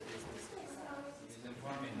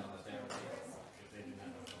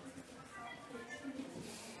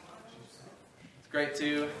Great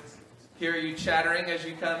to hear you chattering as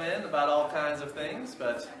you come in about all kinds of things,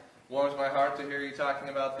 but warms my heart to hear you talking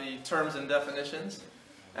about the terms and definitions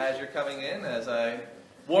as you're coming in. As I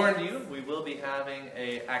warned you, we will be having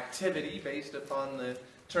an activity based upon the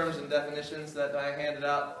terms and definitions that I handed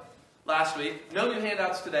out last week. No new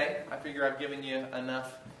handouts today. I figure I've given you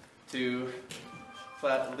enough to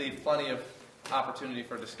leave plenty of opportunity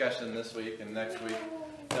for discussion this week and next week.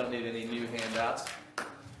 Don't need any new handouts.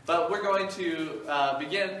 But we're going to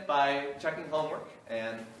begin by checking homework,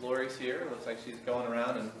 and Lori's here. Looks like she's going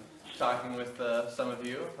around and talking with some of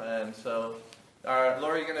you. And so,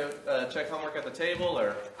 Lori, you going to check homework at the table,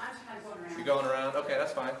 or I'm just kind of going around. you're going around? Okay,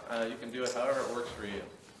 that's fine. You can do it however it works for you.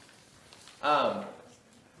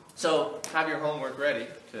 So have your homework ready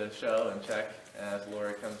to show and check as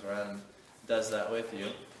Lori comes around and does that with you.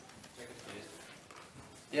 Check it, please.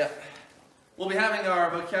 Yeah. We'll be having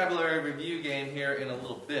our vocabulary review game here in a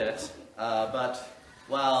little bit, but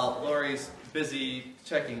while Lori's busy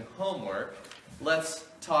checking homework, let's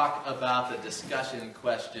talk about the discussion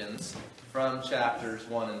questions from chapters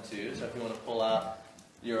 1 and 2. So if you want to pull out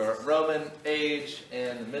your Roman age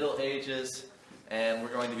and the Middle Ages, and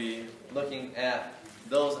we're going to be looking at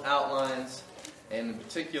those outlines, and in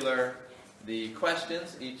particular the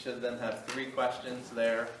questions. Each of them have 3 questions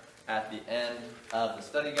there at the end of the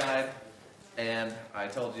study guide. And I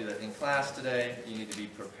told you that in class today, you need to be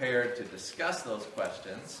prepared to discuss those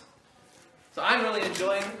questions. So I'm really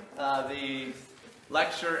enjoying the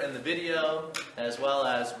lecture and the video, as well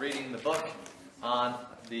as reading the book on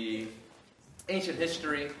the ancient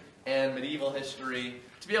history and medieval history,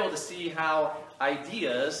 to be able to see how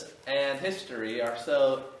ideas and history are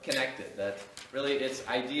so connected, that really it's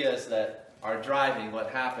ideas that are driving what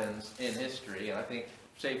happens in history. And I think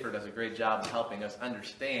Schaeffer does a great job of helping us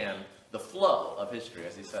understand the flow of history.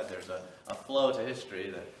 As he said, there's a flow to history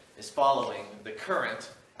that is following the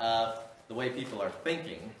current of the way people are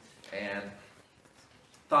thinking, and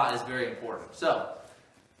thought is very important. So,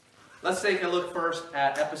 let's take a look first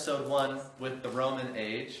at episode 1 with the Roman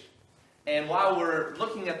age. And while we're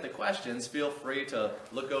looking at the questions, feel free to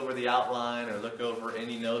look over the outline or look over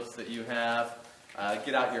any notes that you have.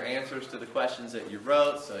 Get out your answers to the questions that you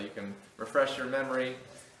wrote so you can refresh your memory.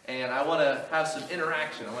 And I want to have some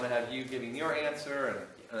interaction. I want to have you giving your answer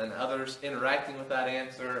and others interacting with that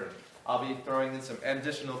answer. And I'll be throwing in some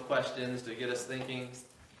additional questions to get us thinking.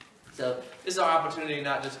 So this is our opportunity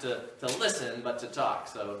not just to listen, but to talk.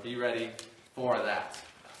 So be ready for that.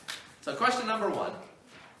 So question number 1.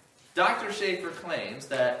 Dr. Schaeffer claims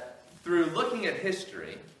that through looking at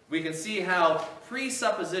history, we can see how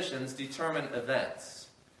presuppositions determine events.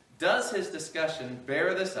 Does his discussion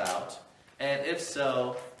bear this out? And if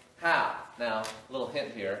so, how? Now, a little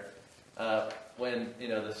hint here. When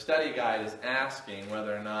the study guide is asking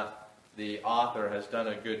whether or not the author has done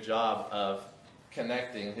a good job of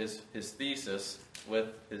connecting his thesis with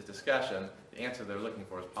his discussion, the answer they're looking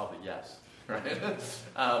for is probably yes. Right?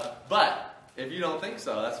 But if you don't think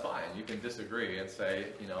so, that's fine. You can disagree and say,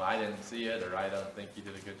 I didn't see it, or I don't think you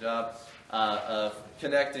did a good job of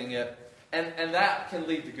connecting it. And that can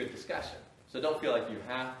lead to good discussion. So don't feel like you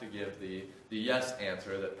have to give the yes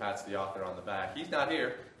answer that pats the author on the back. He's not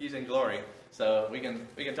here. He's in glory. So we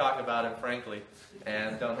can talk about him frankly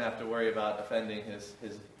and don't have to worry about offending his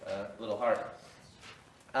little heart.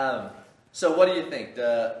 So what do you think?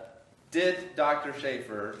 Did Dr.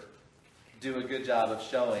 Schaeffer do a good job of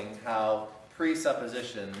showing how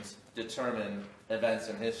presuppositions determine events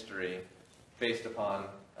in history based upon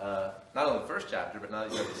not only the first chapter, but now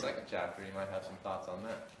that you have the second chapter, you might have some thoughts on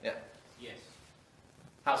that. Yeah. Yes.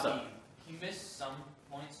 How so? He missed some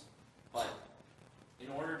points, but in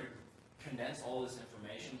order to condense all this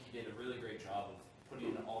information, he did a really great job of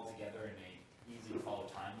putting it all together in a easy-to-follow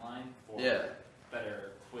timeline for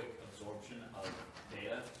better, quick absorption of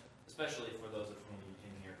data, especially for those of whom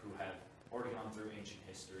in here who have already gone through ancient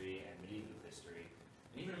history and medieval history,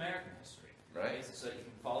 and even American history. Right. So you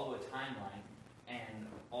can follow a timeline and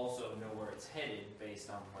also know where it's headed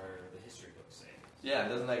based on where the history books say. Yeah,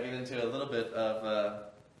 doesn't that get into a little bit of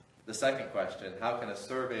the second question? How can a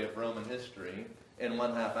survey of Roman history in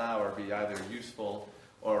 1/2 hour be either useful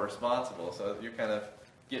or responsible? So you're kind of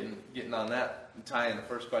getting on that, tying the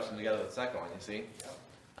first question together with the second one, you see?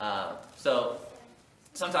 So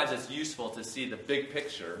sometimes it's useful to see the big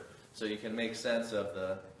picture so you can make sense of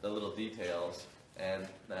the little details, and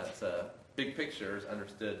that big picture is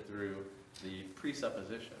understood through the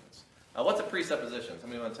presuppositions. What's a presupposition?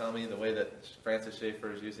 Somebody want to tell me the way that Francis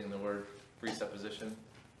Schaeffer is using the word presupposition?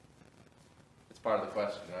 It's part of the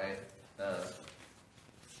question, right?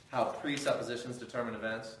 How presuppositions determine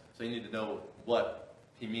events. So you need to know what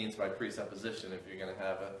he means by presupposition if you're going to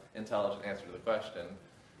have an intelligent answer to the question.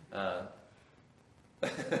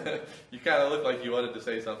 You kind of look like you wanted to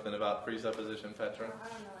say something about presupposition, Petra. I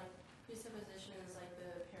don't know, like presupposition is like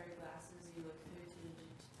the pair of glasses you look through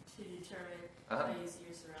to determine how you see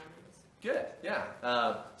your surroundings. Good,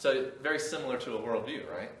 yeah. So very similar to a worldview,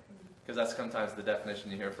 right? Because that's sometimes the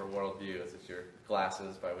definition you hear for worldview is it's your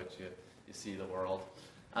glasses by which you see the world.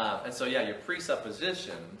 And so, yeah, your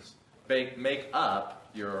presuppositions make up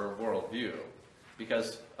your worldview.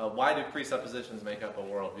 Because why do presuppositions make up a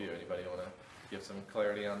worldview? Anybody want to give some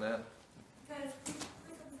clarity on that? Because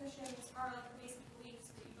presuppositions are like the basic beliefs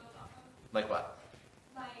that you build off of. Like what?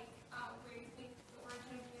 Like where you think the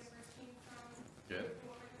origin of the universe came from. Good.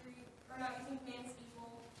 Or not you think man's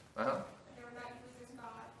evil. Uh-huh. Or not you believe there's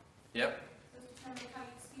God. Yep. Those determine how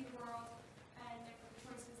you see the world and therefore the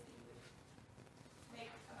choices that you would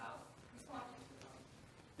make about responding to the world.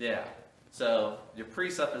 Yeah. So your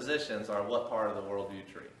presuppositions are what part of the worldview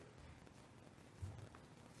tree?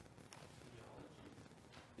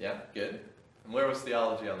 Yeah, good. And where was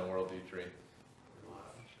theology on the worldview tree?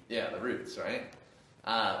 Yeah, the roots, right?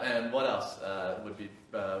 And what else would be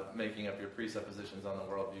making up your presuppositions on the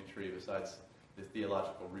worldview tree besides the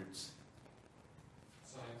theological roots?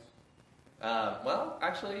 Science. Well,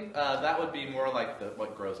 actually, that would be more like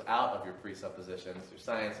what grows out of your presuppositions. Your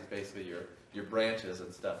science is basically your branches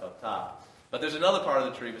and stuff up top. But there's another part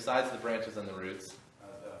of the tree besides the branches and the roots.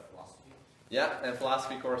 The philosophy. Yeah, and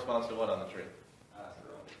philosophy corresponds to what on the tree?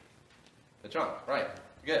 The trunk, right.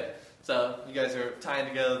 Good. So you guys are tying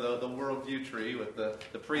together the worldview tree with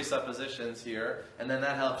the presuppositions here, and then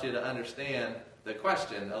that helps you to understand the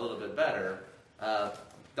question a little bit better.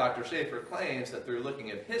 Dr. Schaefer claims that through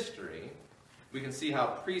looking at history, we can see how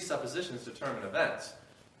presuppositions determine events.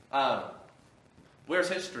 Where's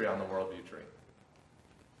history on the worldview tree?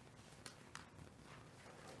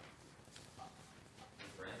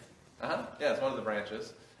 Yeah, it's one of the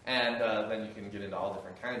branches. And then you can get into all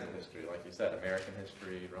different kinds of history, like you said, American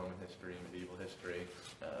history, Roman history, medieval history,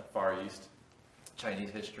 Far East, Chinese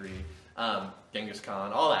history, Genghis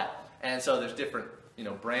Khan, all that. And so there's different,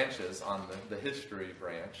 branches on the history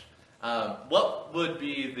branch. What would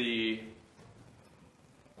be the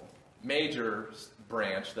major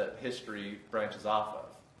branch that history branches off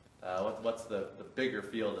of? What's the bigger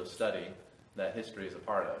field of study that history is a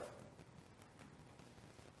part of?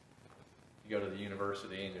 You go to the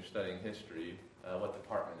university and you're studying history, what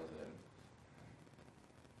department is it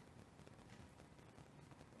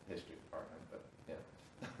in? History department, but yeah.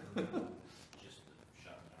 Just the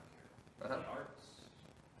shop in our care. The arts?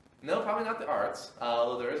 No, probably not the arts,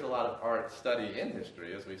 although there is a lot of art study in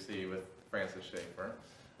history, as we see with Francis Schaeffer.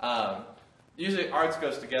 Usually arts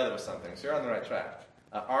goes together with something, so you're on the right track.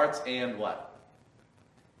 Arts and what?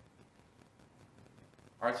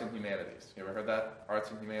 Arts and humanities. You ever heard that? Arts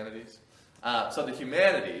and humanities? So the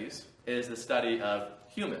humanities is the study of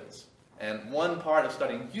humans. And one part of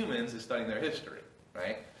studying humans is studying their history,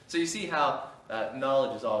 right? So you see how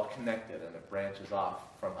knowledge is all connected and it branches off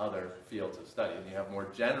from other fields of study. And you have more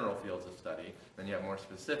general fields of study, then you have more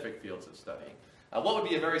specific fields of study. What would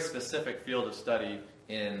be a very specific field of study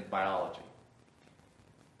in biology?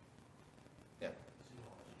 Yeah.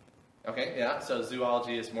 Zoology. Okay, yeah, so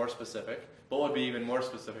zoology is more specific. What would be even more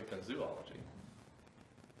specific than zoology?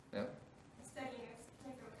 Yeah? Studying a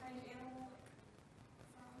particular kind of animal.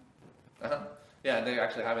 Uh-huh. Yeah, they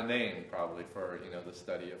actually have a name probably for the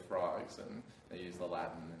study of frogs, and they use the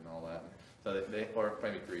Latin and all that. So they or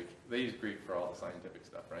maybe Greek. They use Greek for all the scientific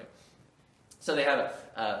stuff, right? So they have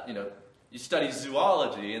you study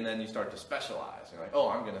zoology, and then you start to specialize. You're like, oh,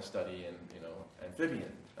 I'm going to study in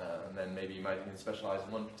amphibian, and then maybe you might even specialize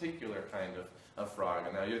in one particular kind of frog.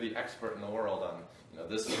 And now you're the expert in the world on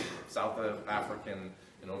this South African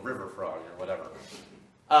river frog or whatever.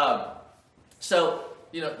 So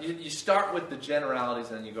you start with the generalities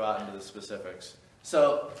and then you go out into the specifics.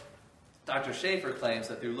 So Dr. Schaefer claims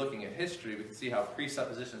that through looking at history, we can see how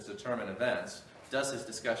presuppositions determine events. Does his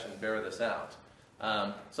discussion bear this out?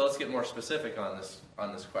 So let's get more specific on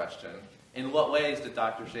this question. In what ways did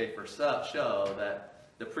Dr. Schaefer show that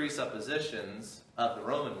the presuppositions of the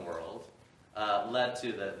Roman world led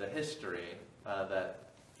to the history that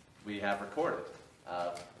we have recorded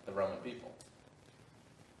of the Roman people?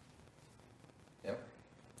 Yeah?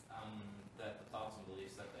 That the thoughts and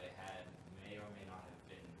beliefs that they had may or may not have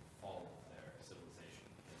been fall of their civilization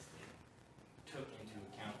because they took into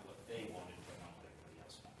account what they wanted but not what everybody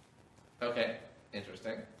else wanted. Okay,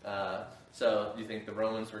 interesting. So you think the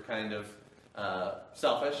Romans were kind of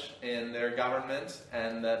selfish in their government,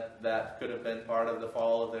 and that could have been part of the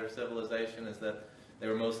fall of their civilization, is that They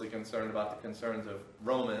were mostly concerned about the concerns of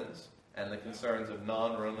Romans, and the concerns of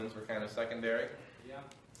non-Romans were kind of secondary. Yeah.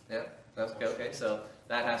 Yeah, that's okay. Okay, so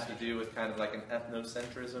that has to do with kind of like an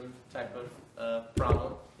ethnocentrism type of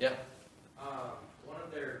problem. Yeah. One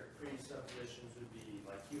of their presuppositions would be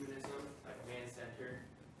like humanism, like man-centered.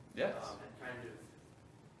 Yes. And kind of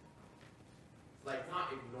like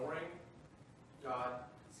not ignoring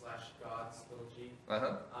God/God's little g.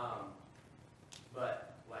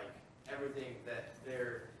 But like everything that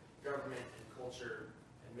their government and culture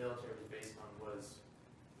and military was based on was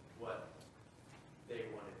what they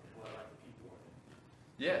wanted, what like the people wanted.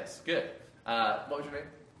 Yes, good. What was your name?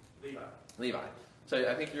 Levi. Levi. So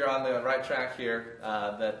I think you're on the right track here.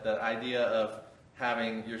 That the idea of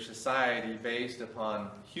having your society based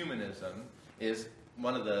upon humanism is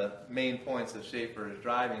one of the main points that Schaeffer is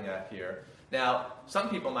driving at here. Now, some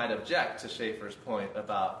people might object to Schaeffer's point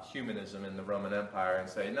about humanism in the Roman Empire and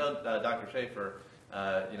say, no, Dr. Schaeffer,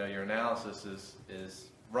 your analysis is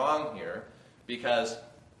wrong here because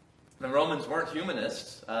the Romans weren't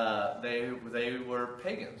humanists. They were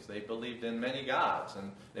pagans. They believed in many gods,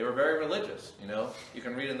 and they were very religious. You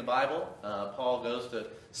can read in the Bible. Paul goes to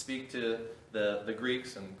speak to the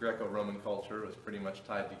Greeks, and Greco-Roman culture was pretty much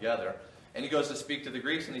tied together. And he goes to speak to the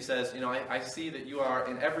Greeks, and he says, I see that you are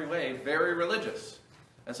in every way very religious.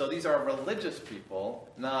 And so these are religious people,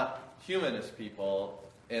 not humanist people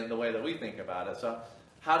in the way that we think about it. So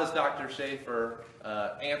how does Dr. Schaeffer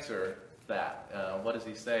answer that? What does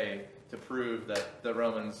he say to prove that the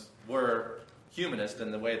Romans were humanist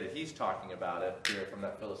in the way that he's talking about it here from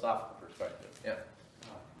that philosophical perspective? Yeah.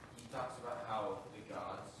 He talks about how the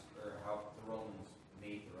gods, or how the Romans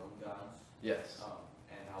made their own gods. Yes.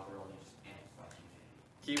 And how they're only just amplified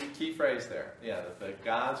humanity. Key phrase there. Yeah, that the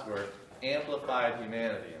gods were amplified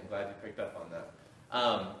humanity. I'm glad you picked up on that.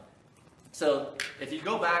 So if you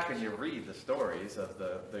go back and you read the stories of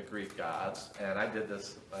the Greek gods, and I did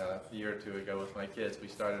this a year or two ago with my kids, we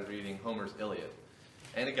started reading Homer's Iliad.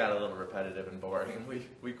 And it got a little repetitive and boring, and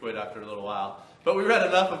we quit after a little while. But we read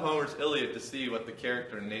enough of Homer's Iliad to see what the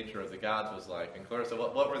character and nature of the gods was like. And Clarissa,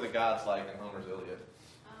 what were the gods like in Homer's Iliad?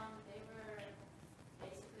 They were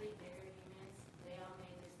basically bigger humans. They all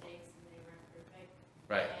made mistakes and they weren't perfect.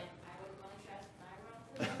 Right. And I would want to trust my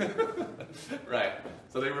world. Right.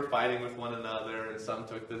 So they were fighting with one another, and some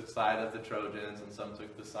took the side of the Trojans, and some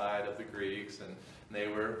took the side of the Greeks, and they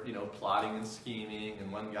were, plotting and scheming,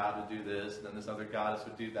 and one god would do this, and then this other goddess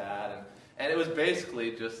would do that, and it was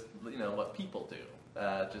basically just, what people do,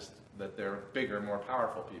 just that they're bigger, more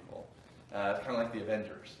powerful people. It's kind of like the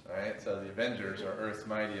Avengers, right? So the Avengers are Earth's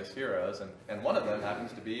mightiest heroes, and one of them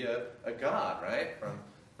happens to be a god, right,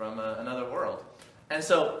 from another world. And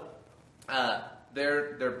so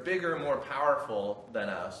they're bigger, more powerful than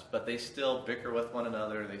us, but they still bicker with one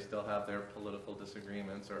another. They still have their political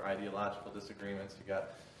disagreements or ideological disagreements. You got,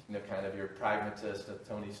 kind of your pragmatist of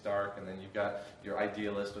Tony Stark, and then you've got your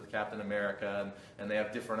idealist with Captain America, and they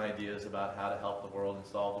have different ideas about how to help the world and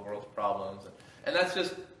solve the world's problems. And that's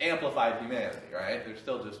just amplified humanity, right? They're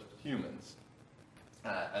still just humans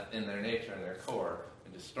in their nature and their core,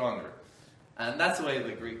 and just stronger. And that's the way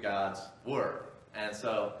the Greek gods were. And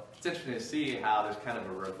so it's interesting to see how there's kind of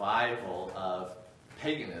a revival of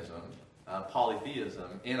paganism,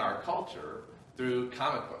 polytheism in our culture through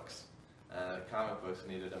comic books. Comic books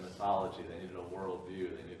needed a mythology, they needed a worldview,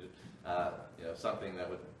 they needed something that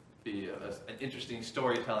would be an interesting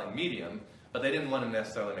storytelling medium, but they didn't want to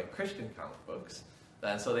necessarily make Christian comic books.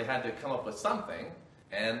 And so they had to come up with something,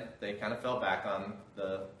 and they kind of fell back on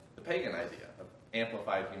the pagan idea of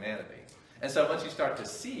amplified humanity. And so once you start to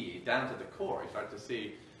see down to the core, you start to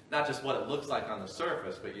see not just what it looks like on the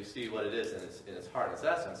surface, but you see what it is in its heart, its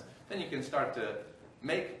essence, then you can start to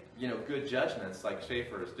make good judgments like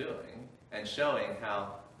Schaeffer is doing, and showing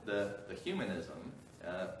how the humanism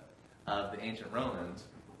of the ancient Romans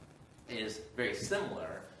is very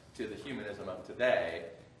similar to the humanism of today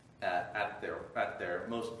at their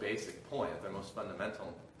most basic point, their most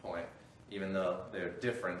fundamental point, even though they're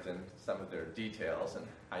different in some of their details and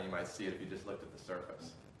how you might see it if you just looked at the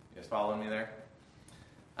surface. You guys following me there?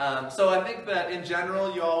 So I think that in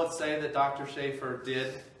general, you all would say that Dr. Schaeffer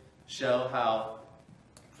did show how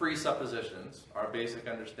presuppositions, our basic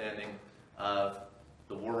understanding of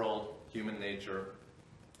the world, human nature,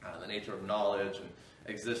 the nature of knowledge and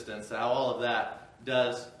existence, how all of that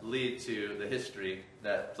does lead to the history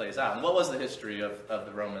that plays out. And what was the history of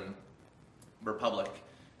the Roman Republic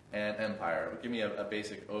and Empire? Give me a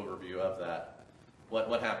basic overview of that.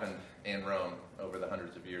 What happened in Rome over the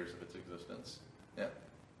hundreds of years of its existence? Yeah.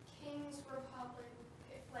 King's Republic,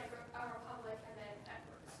 like a republic, and then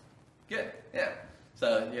emperors. Good, yeah.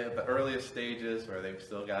 So the earliest stages where they've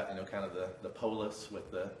still got, kind of the polis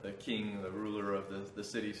with the king, the ruler of the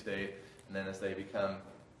city-state. And then as they become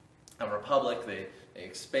a republic, they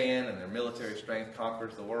expand, and their military strength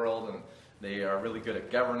conquers the world, and they are really good at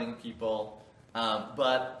governing people.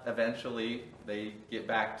 But eventually they get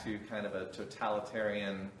back to kind of a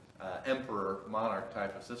totalitarian emperor monarch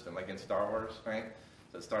type of system, like in Star Wars, right?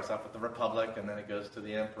 So it starts off with the Republic, and then it goes to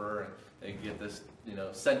the Emperor, and they get this,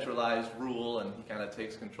 centralized rule, and he kind of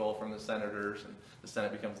takes control from the senators, and the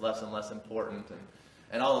Senate becomes less and less important,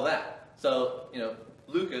 and all of that. So,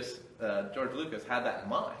 George Lucas had that in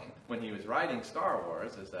mind when he was writing Star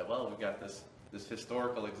Wars, is that, well, we've got this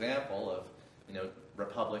historical example of,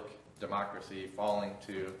 Republic, democracy falling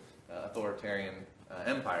to authoritarian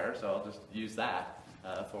empire, so I'll just use that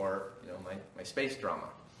for, my space drama.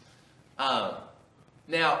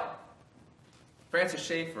 Now, Francis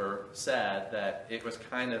Schaeffer said that it was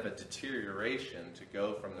kind of a deterioration to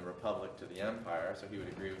go from the Republic to the Empire, so he would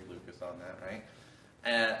agree with Lucas on that, right?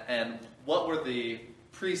 And what were the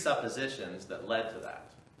presuppositions that led to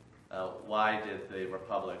that? Why did the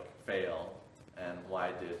Republic fail, and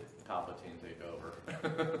why did Palpatine take over? Because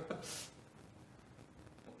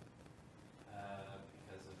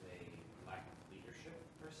of a lack of leadership,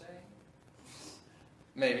 per se?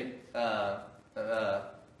 Maybe.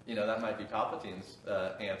 That might be Palpatine's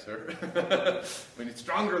answer. We need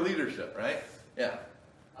stronger leadership, right? Yeah.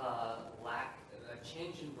 A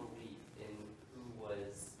change in belief in who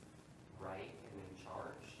was right and in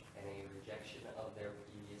charge, and a rejection of their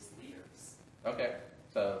previous leaders. Okay.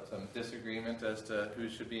 So some disagreement as to who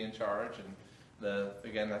should be in charge, and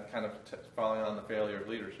that kind of falling on the failure of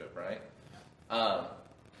leadership, right? But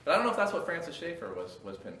I don't know if that's what Francis Schaeffer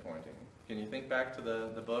was pinpointing. Can you think back to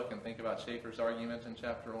the book and think about Schaeffer's argument in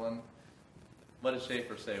chapter 1? What did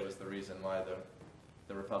Schaeffer say was the reason why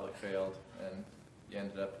the Republic failed and you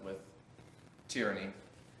ended up with tyranny?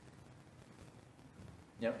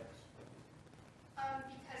 Yep.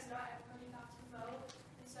 Because not everybody got to vote,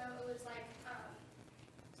 and so it was like,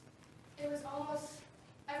 it was almost,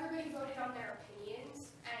 everybody voted on their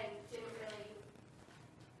opinions and didn't really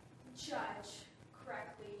judge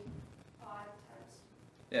correctly a lot of times.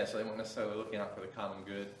 Yeah, so they weren't necessarily looking out for the common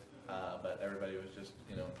good, but everybody was just,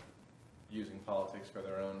 using politics for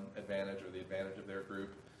their own advantage or the advantage of their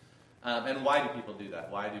group. And why do people do that?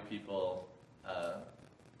 Why do people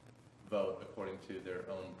vote according to their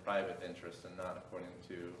own private interests and not according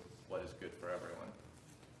to what is good for everyone?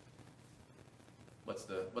 What's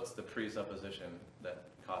the presupposition that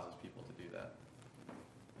causes people to do that?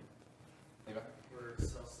 Levi? We're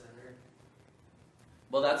self-centered.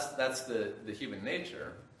 Well, that's the human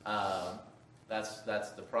nature. That's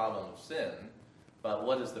the problem of sin. But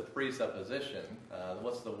what is the presupposition?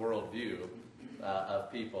 What's the worldview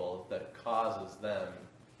of people that causes them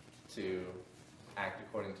to act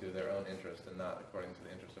according to their own interest and not according to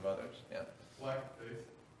the interest of others? Yeah. Lack of faith.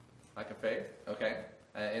 Lack of faith? Okay.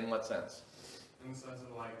 In what sense? In the sense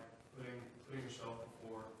of like putting yourself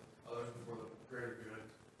before others, before the greater good.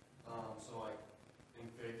 So like in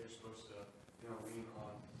faith, you're supposed to lean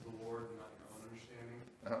on the Lord and not your own understanding.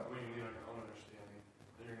 Uh-huh. When you lean on your own understanding,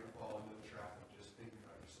 then you're going to fall into the trap of just thinking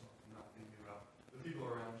about yourself and not thinking about the people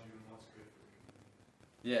around you and what's good for you.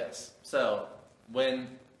 Yes. So when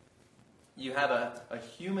you have a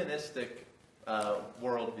humanistic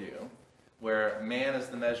worldview where man is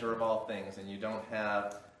the measure of all things, and you don't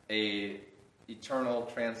have a eternal,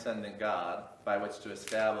 transcendent God by which to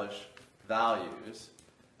establish values,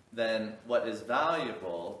 then what is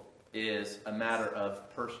valuable is a matter of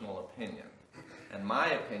personal opinion. And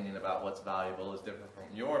my opinion about what's valuable is different from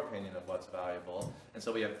your opinion of what's valuable. And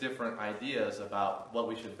so we have different ideas about what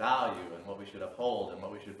we should value and what we should uphold and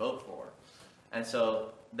what we should vote for. And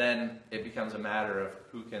so then it becomes a matter of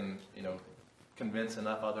who can, convince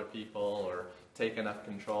enough other people or take enough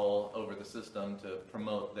control over the system to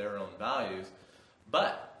promote their own values.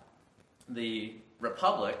 But the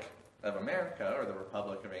Republic of America, or the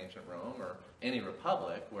Republic of Ancient Rome, or any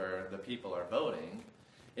republic where the people are voting,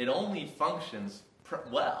 it only functions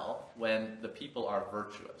well when the people are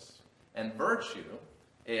virtuous. And virtue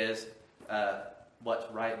is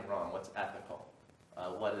what's right and wrong, what's ethical,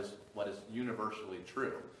 what is universally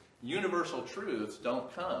true. Universal truths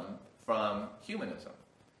don't come from humanism.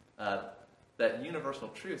 That universal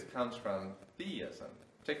truth comes from theism,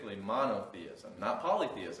 particularly monotheism, not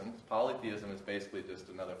polytheism. Polytheism is basically just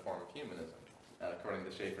another form of humanism, according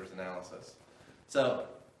to Schaeffer's analysis. So,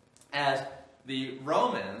 as the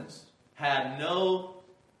Romans had no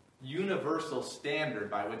universal standard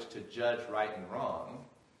by which to judge right and wrong,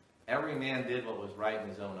 every man did what was right in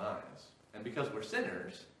his own eyes. And because we're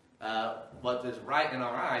sinners, what is right in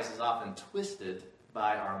our eyes is often twisted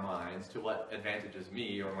by our minds to what advantages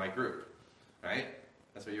me or my group. Right?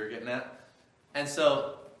 That's what you were getting at? And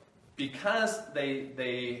so, because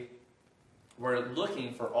they were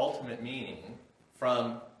looking for ultimate meaning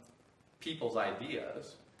from people's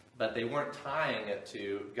ideas, but they weren't tying it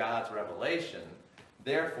to God's revelation,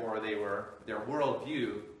 therefore their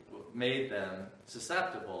worldview made them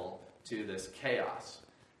susceptible to this chaos.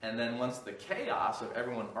 And then once the chaos of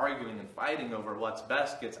everyone arguing and fighting over what's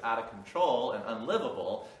best gets out of control and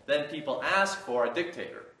unlivable, then people ask for a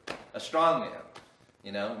dictator, a strongman.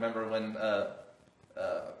 You know, remember when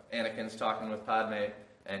Anakin's talking with Padme,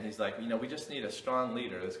 and he's like, we just need a strong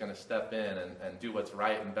leader that's going to step in and do what's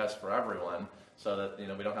right and best for everyone, so that,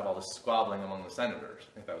 we don't have all this squabbling among the senators.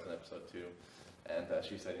 I think that was in episode 2. And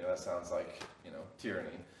she said, that sounds like,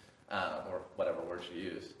 tyranny, or whatever word she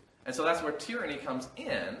used. And so that's where tyranny comes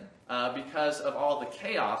in, because of all the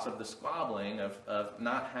chaos of the squabbling of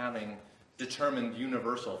not having determined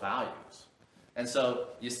universal values. And so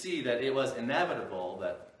you see that it was inevitable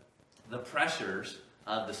that the pressures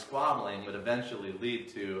of the squabbling would eventually lead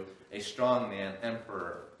to a strongman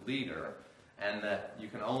emperor leader, and that you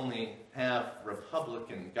can only have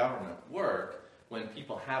Republican government work when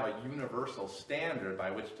people have a universal standard by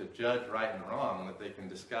which to judge right and wrong that they can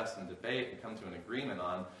discuss and debate and come to an agreement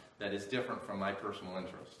on that is different from my personal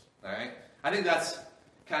interests. All right? I think that's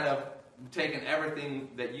kind of taking everything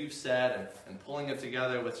that you've said and pulling it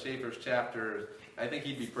together with Schaeffer's chapters. I think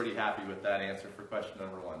he'd be pretty happy with that answer for question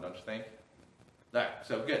number 1, don't you think? All right,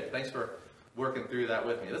 so good. Thanks for working through that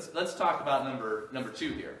with me. Let's talk about number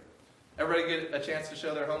 2 here. Everybody get a chance to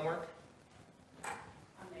show their homework?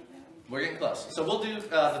 We're getting close. So we'll do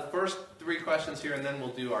the first 3 questions here, and then we'll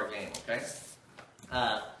do our game, okay?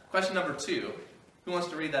 Question number 2. Who wants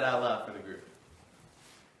to read that out loud for the group?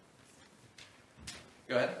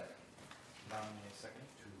 Go ahead. Allow me a second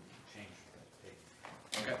to change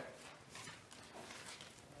the page. Okay.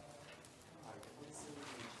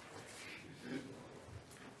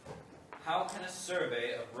 How can a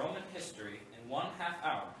survey of Roman history in 1/2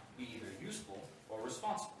 hour be either useful or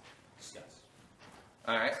responsible? Discuss.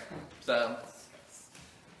 All right. So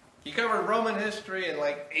he covered Roman history in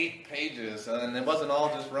like 8 pages, and it wasn't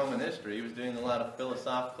all just Roman history. He was doing a lot of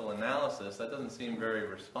philosophical analysis. That doesn't seem very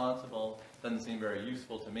responsible. Doesn't seem very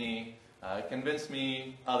useful to me. Convince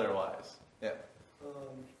me otherwise. Yeah.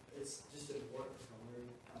 It's just important to learn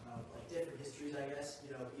about different histories, I guess.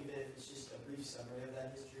 Even if it's just a brief summary of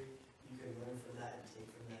that history, you can learn from that and take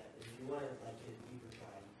from that. If you want to get a deeper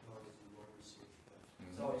dive, you can always do more research. But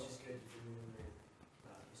it's always just good to learn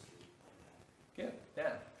about history like that. Good.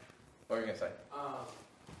 Yeah. What were you gonna say?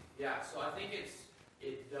 Yeah. So I think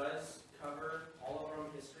it does cover all of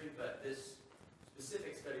Roman history, but this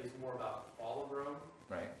specific study is more about the fall of Rome.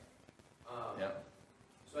 Right. Yeah.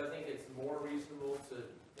 So I think it's more reasonable to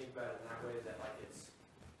think about it in that way, that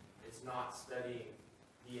it's not studying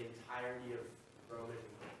the entirety of Roman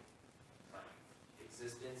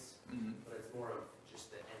existence, but it's more of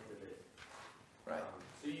just the end of it. Right.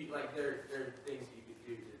 So you there are things you could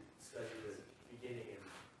do to study the beginning and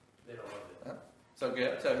middle of it. So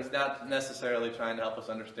good. So he's not necessarily trying to help us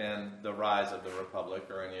understand the rise of the Republic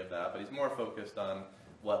or any of that, but he's more focused on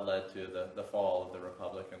what led to the fall of the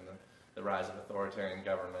Republic and the rise of authoritarian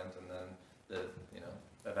government, and then the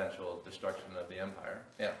eventual destruction of the empire.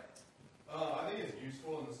 Yeah. I think it's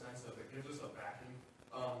useful in the sense that it gives us a backing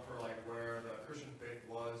for where the Christian faith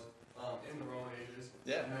was in the Roman ages,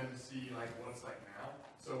 yeah. And then to see what it's like now,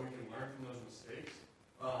 so we can learn from those mistakes,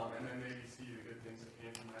 and then maybe see the good things that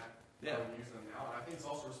came from that, and use them now. And I think it's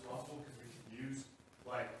also responsible because we could use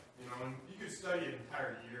and you could study an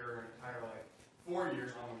entire year or an entire 4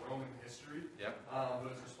 years on the Roman history. Yep.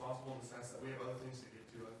 But it's responsible in the sense that we have other things to get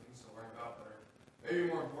to, other things to learn about that are maybe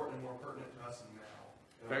more important and more pertinent to us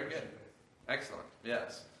now. Very good. Excellent.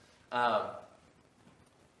 Yes.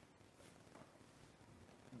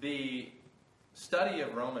 The study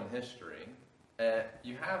of Roman history,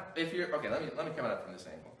 you have, if you're, okay, let me come at it from this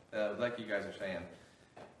angle, like you guys are saying.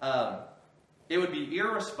 It would be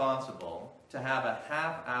irresponsible to have a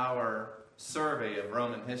half-hour survey of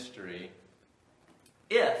Roman history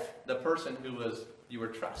if the person you were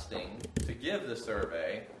trusting to give the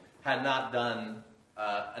survey had not done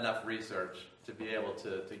enough research to be able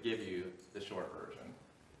to give you the short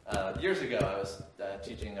version. Years ago, I was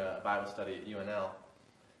teaching a Bible study at UNL,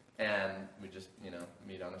 and we just,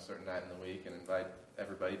 meet on a certain night in the week and invite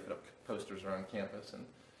everybody, put up posters around campus, and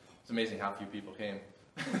it's amazing how few people came.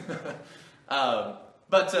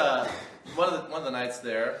 But one of the nights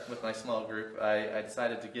there, with my small group, I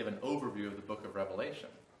decided to give an overview of the book of Revelation.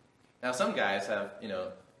 Now, some guys have,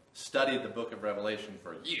 studied the book of Revelation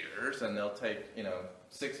for years, and they'll take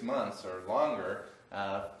 6 months or longer,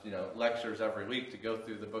 lectures every week to go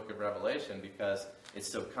through the book of Revelation because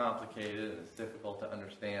it's so complicated and it's difficult to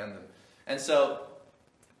understand. And so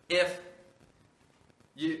if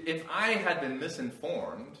I had been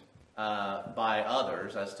misinformed by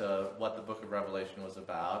others as to what the book of Revelation was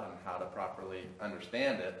about and how to properly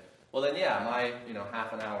understand it, well then my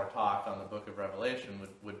half an hour talk on the book of Revelation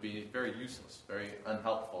would be very useless, very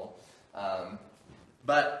unhelpful.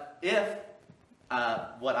 But if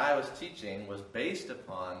what I was teaching was based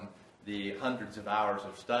upon the hundreds of hours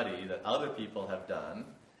of study that other people have done,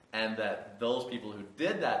 and that those people who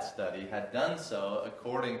did that study had done so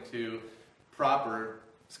according to proper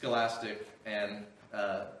scholastic and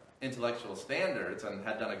intellectual standards and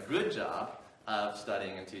had done a good job of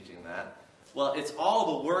studying and teaching that, well, it's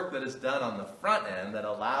all the work that is done on the front end that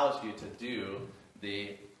allows you to do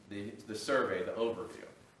the survey, the overview.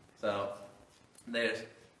 So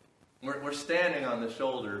we're standing on the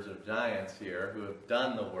shoulders of giants here who have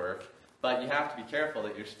done the work, but you have to be careful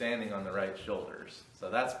that you're standing on the right shoulders.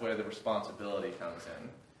 So that's where the responsibility comes in.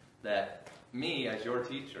 That me, as your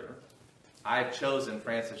teacher, I've chosen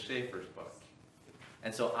Francis Schaeffer's book.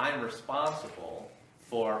 And so I'm responsible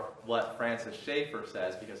for what Francis Schaeffer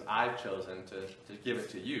says because I've chosen to give it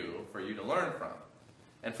to you for you to learn from.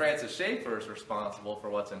 And Francis Schaeffer is responsible for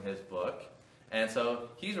what's in his book. And so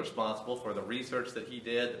he's responsible for the research that he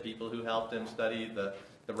did, the people who helped him study the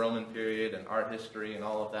Roman period and art history and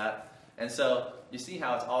all of that. And so you see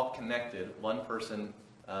how it's all connected, one person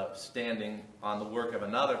standing on the work of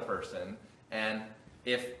another person. And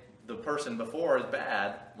if the person before is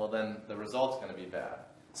bad, well then the result's going to be bad.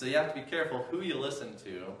 So you have to be careful who you listen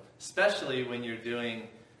to, especially when you're doing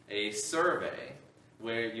a survey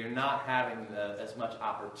where you're not having as much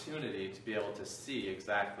opportunity to be able to see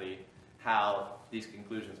exactly how these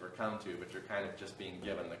conclusions were come to, but you're kind of just being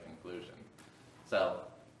given the conclusion. So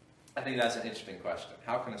I think that's an interesting question.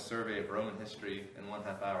 How can a survey of Roman history in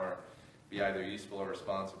 1/2 hour be either useful or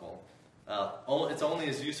responsible? It's only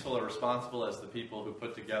as useful or responsible as the people who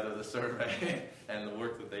put together the survey and the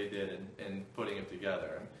work that they did in putting it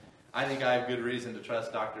together. And I think I have good reason to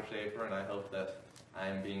trust Dr. Schaeffer, and I hope that I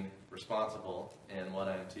am being responsible in what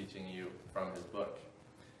I am teaching you from his book.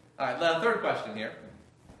 All right, the third question here.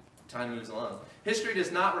 Time moves along. History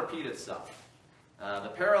does not repeat itself.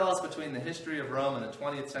 The parallels between the history of Rome and the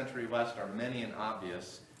 20th century West are many and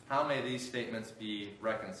obvious. How may these statements be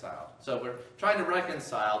reconciled? So we're trying to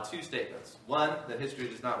reconcile two statements. One, that history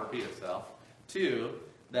does not repeat itself. Two,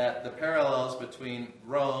 that the parallels between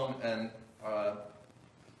Rome and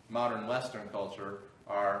modern Western culture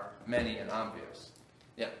are many and obvious.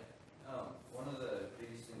 Yeah? One of the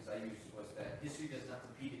biggest things I used was that history does not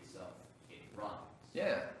repeat itself, it rhymes.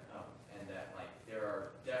 Yeah. And that there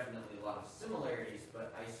are definitely a lot of similarities,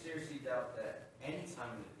 but I seriously doubt that any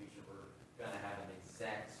time in the future we're going to have an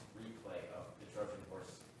exact replay of the Trojan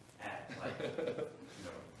horse at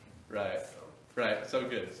Right. So. Right. So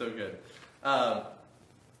good.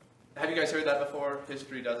 Have you guys heard that before?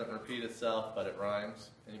 History doesn't repeat itself, but it rhymes.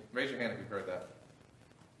 Raise your hand if you've heard that.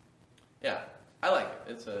 Yeah, I like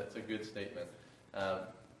it. It's a good statement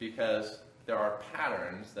because there are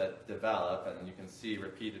patterns that develop, and you can see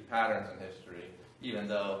repeated patterns in history, even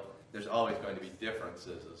though there's always going to be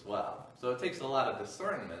differences as well. So it takes a lot of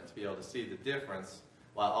discernment to be able to see the difference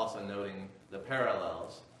while also noting the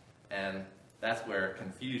parallels. And that's where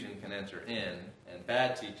confusion can enter in, and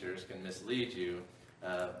bad teachers can mislead you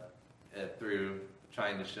through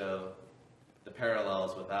trying to show the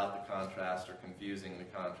parallels without the contrast or confusing the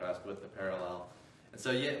contrast with the parallel. And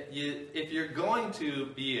so if you're going to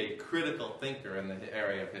be a critical thinker in the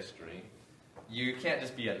area of history, you can't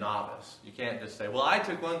just be a novice. You can't just say, well, I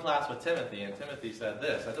took one class with Timothy, and Timothy said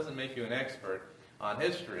this. That doesn't make you an expert on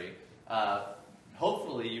history.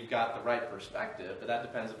 Hopefully you've got the right perspective, but that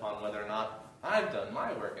depends upon whether or not I've done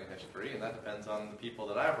my work in history, and that depends on the people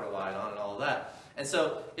that I've relied on and all of that. And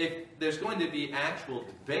so if there's going to be actual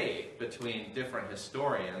debate between different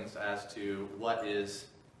historians as to what is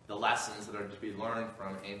the lessons that are to be learned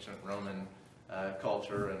from ancient Roman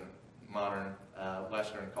culture and modern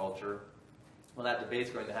Western culture, well, that debate's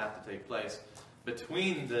going to have to take place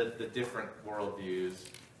between the different worldviews,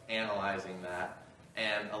 analyzing that,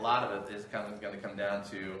 and a lot of it is going to come down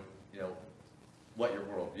to what your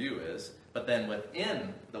worldview is. But then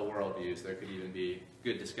within the worldviews, there could even be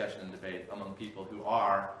good discussion and debate among people who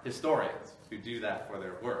are historians, who do that for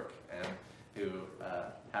their work, and who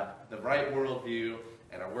have the right worldview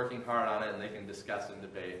and are working hard on it, and they can discuss and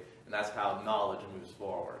debate. And that's how knowledge moves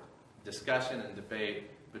forward. Discussion and debate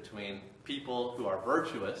between people who are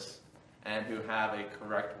virtuous and who have a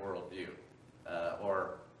correct worldview,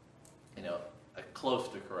 or a close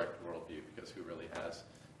to correct worldview, because who really has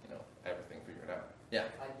everything figured out? Yeah.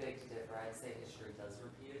 I beg to differ. I'd say history does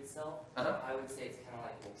repeat itself. Uh-huh. I would say it's kind of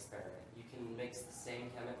like an experiment. You can mix the same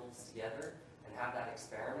chemicals together and have that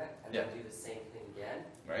experiment, and then do the same thing again.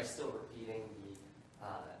 Right. You're still repeating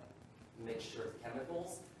the mixture of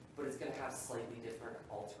chemicals, but it's going to have slightly different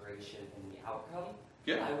alteration in the outcome.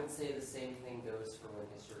 Good. I would say the same thing goes for when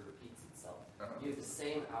history repeats itself. Uh-huh. You have the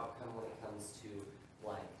same outcome when it comes to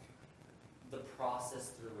like the process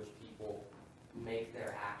through which people make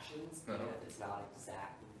their actions, even if it's not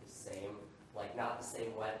exactly the same, like not the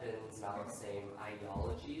same weapons, not the same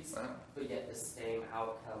ideologies, but yet the same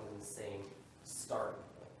outcome and the same starting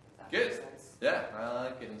point. If that Good. makes sense. Yeah, I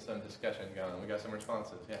like getting some discussion going. We got some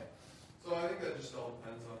responses. Yeah. So I think that just all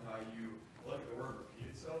depends on how you look at the word repeat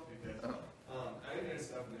itself, because I think in its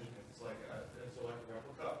definition it's like a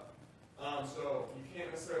replica. So you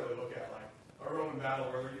can't necessarily look at like a Roman battle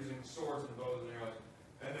where they're using swords and bows and arrows,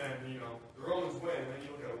 and then the Romans win, and then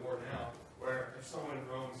you look at a war now where if someone in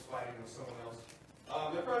Rome is fighting with someone else,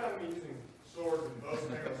 they're probably not going to be using swords and bows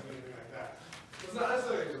and arrows or anything like that. So it's not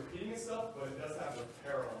necessarily repeating itself, but it does have the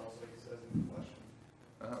parallels, like it says in the question.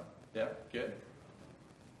 Yeah, good.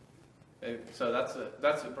 So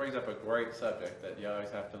that brings up a great subject, that you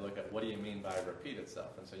always have to look at what do you mean by repeat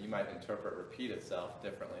itself. And so you might interpret repeat itself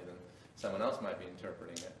differently than someone else might be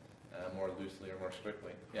interpreting it, more loosely or more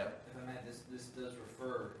strictly. Yeah. If I may, this does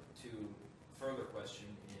refer to a further question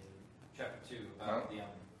in chapter 2 about the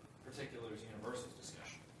particulars universals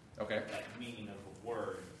discussion. Okay. That meaning of a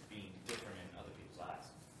word being different in other people's eyes.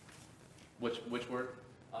 Which word?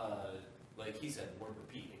 Like he said, the word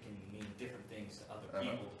repeat, it can mean different things to other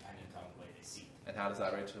people depending on the way they see it. And how does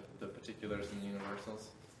that relate to the particulars and the universals?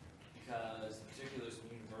 Because the particulars and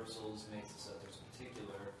universals makes it so there's a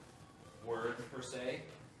particular word per se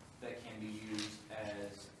that can be used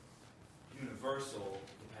as universal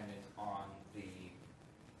dependent on the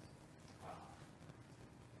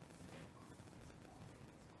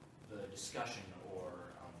discussion or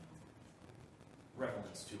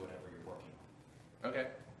relevance to whatever you're working on. Okay.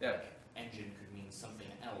 Yeah. Like engine could mean something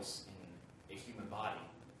else in a human body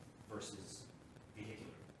versus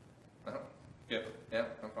vehicular. Good. Yeah,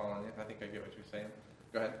 I'm following you. I think I get what you're saying.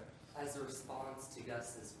 Go ahead. As a response to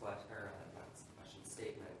Gus's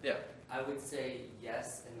statement, yeah, I would say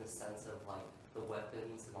yes in the sense of like the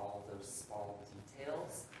weapons and all those small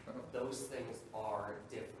details. Those things are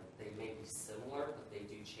different. They may be similar, but they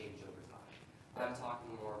do change over time. I'm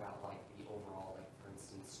talking more about like the overall, like for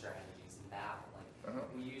instance, strategies in battle. Like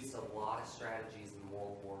we used a lot of strategies in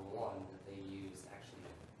World War I that they used. Actually,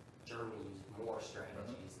 Germany used more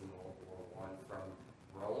strategies in World War I from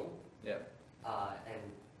Rome. Yeah. And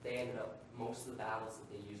they ended up, most of the battles that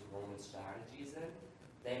they used Roman strategies in,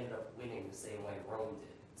 they ended up winning the same way Rome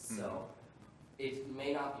did. So it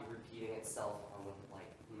may not be repeating itself on the like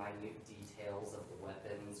minute details of the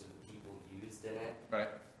weapons or the people used in it. Right.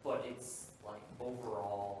 But it's like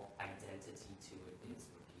overall identity to it is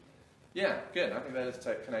repeating. Yeah, good. I think that is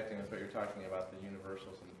connecting with what you're talking about, the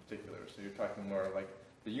universals in particular. So you're talking more like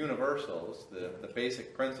the universals, the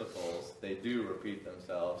basic principles, they do repeat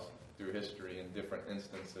themselves through history in different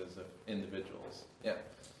instances of individuals. Yeah.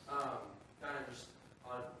 Kind of just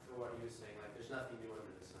on for what he was saying, like there's nothing new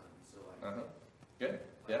under the sun. So like, good.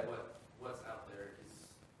 Like Yeah. What's out there is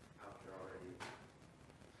out there already.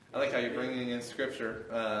 I like how you're bringing in scripture,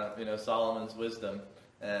 Solomon's wisdom,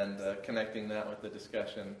 and connecting that with the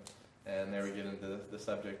discussion. And there we get into the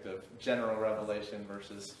subject of general revelation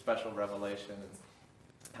versus special revelation, and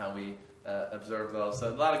how we observe those. So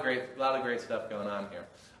a lot of great stuff going on here.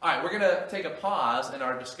 All right, we're going to take a pause in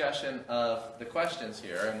our discussion of the questions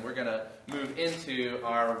here, and we're going to move into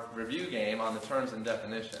our review game on the terms and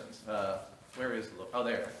definitions. Where is Lori? Oh,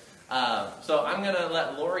 there. So I'm going to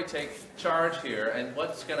let Lori take charge here, and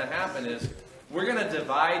what's going to happen is we're going to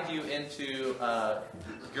divide you into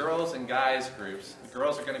girls and guys groups. The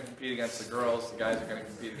girls are going to compete against the girls, the guys are going to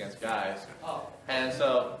compete against guys. And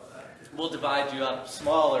so we'll divide you up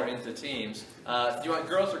smaller into teams. Do you want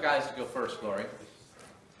girls or guys to go first, Lori?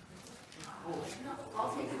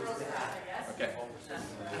 I'll take the girls first, I guess. Okay.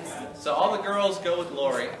 So all the girls go with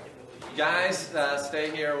Lori. Guys, stay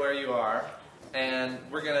here where you are. And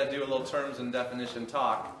we're going to do a little terms and definition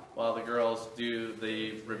talk while the girls do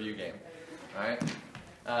the review game. All right?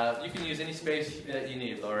 You can use any space that you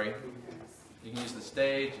need, Lori. You can use the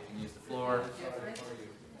stage, you can use the floor.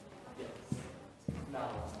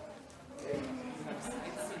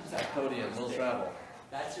 That podium will travel.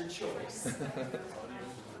 That's your choice.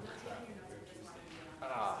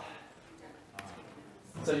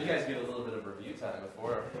 So you guys get a little bit of review time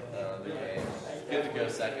before the game. Good to go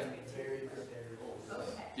second. Very prepared.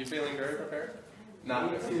 You feeling very prepared?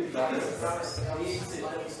 Not necessarily.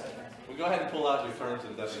 Well, go ahead and pull out your terms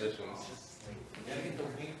and definitions. You gotta get the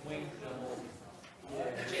wink, wink, double.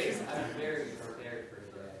 Chase, I'm very prepared for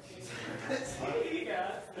today.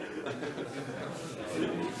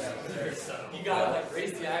 You gotta like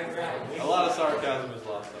raise the eyebrow. A lot of sarcasm is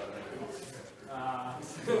lost on me.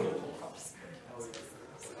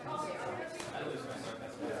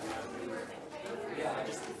 Yeah, I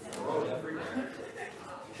just throw it everywhere.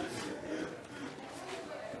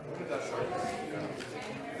 Where did that sarcasm go?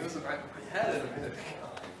 It was in my head in a minute.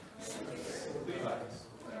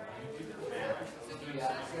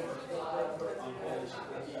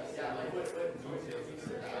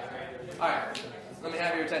 Alright, let me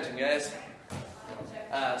have your attention, guys.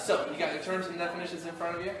 So, you got your terms and definitions in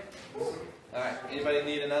front of you? Alright, anybody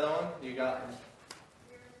need another one? You got...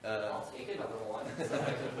 I'll take another one, so I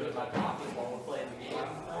can put it in my pocket while we're playing the game.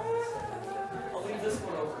 I'll leave this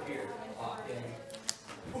one over here.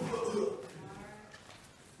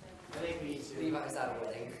 I think we need to. Levi's out of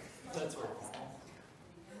winning. That's where it's at.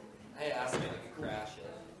 I asked him if I could crash it.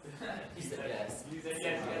 He said yes. You said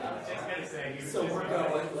yes, I was just gonna say. So we're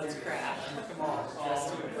going, let's crash. Come on,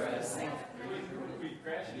 just to impress. We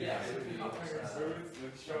crashing? Yeah. Boots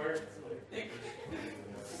with shorts.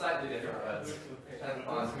 Slightly different, but depends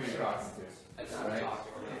on who you're talking to. Right?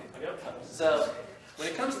 Yep. So, when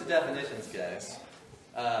it comes to definitions, guys,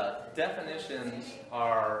 definitions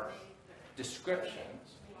are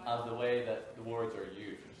descriptions of the way that the words are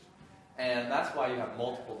used. And that's why you have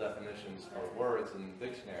multiple definitions for words in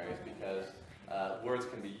dictionaries, because words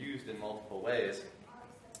can be used in multiple ways.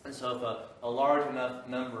 And so if a large enough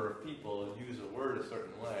number of people use a word a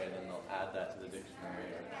certain way, then they'll add that to the dictionary.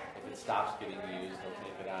 Or if it stops getting used, they'll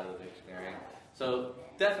take it out of the dictionary. So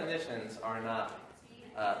definitions are not,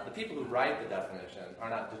 the people who write the definition are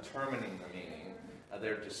not determining the meaning,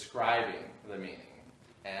 they're describing the meaning.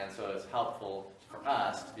 And so it's helpful for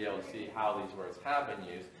us to be able to see how these words have been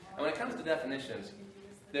used. And when it comes to definitions,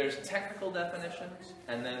 there's technical definitions,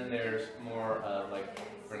 and then there's more like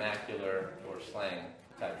vernacular or slang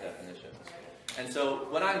type definitions. And so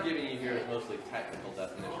what I'm giving you here is mostly technical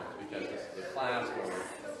definitions, because this is a class where we're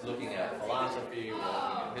looking at philosophy, we're looking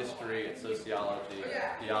at history, and sociology, and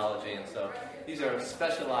theology, and so these are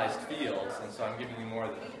specialized fields, and so I'm giving you more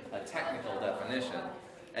than a technical definition.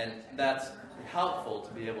 And that's helpful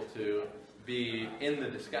to be able to be in the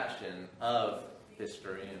discussion of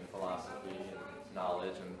history and philosophy and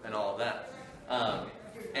knowledge and all of that.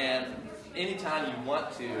 And anytime you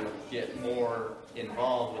want to get more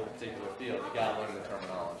involved with a particular field, you got to learn the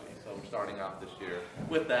terminology. So we're starting off this year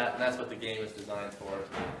with that, and that's what the game is designed for,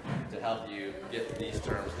 to help you get these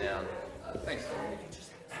terms down. Thanks.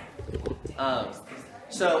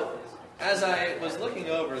 So as I was looking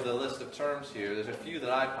over the list of terms here, there's a few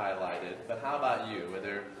that I've highlighted, but how about you? Were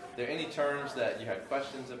there any terms that you had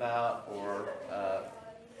questions about, or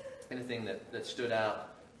anything that stood out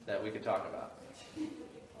that we could talk about?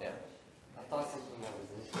 Yeah. I thought something that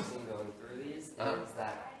was interesting going through these is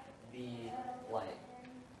that the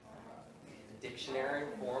dictionary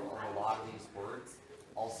form of a lot of these words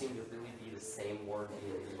all seem to really be the same word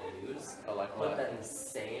being used. Oh, like but what? then the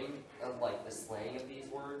same, like the slang of these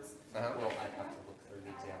words. Well, I'd have to look through the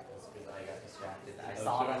examples because I got distracted. I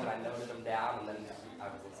saw them and I noted them down, and then I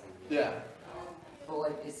was listening to Yeah. But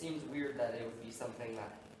like, it seems weird that it would be something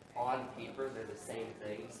that on paper they're the same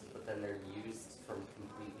things, but then they're used from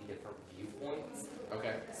completely different viewpoints.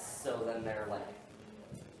 Okay. So then they're like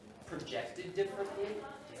projected differently.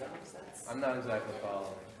 Does that make sense? I'm not exactly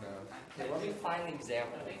following. No. Okay, let me find an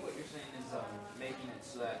example. I think what you're saying is making it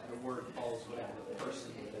so that the word follows whatever the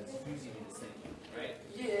person that's using it is thinking, right?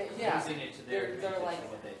 Yeah. Using it to their They're like advantage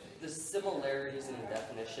of what they think. the similarities in the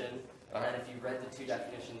definition, and if you read the two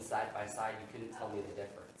definitions side by side, you couldn't tell me the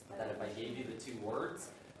difference. But then if I gave you the two words,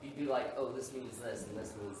 you'd be like, oh, this means this and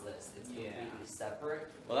this means this. It's completely separate.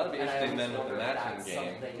 Well, that'll be And I interesting then always with the wonder if matching that's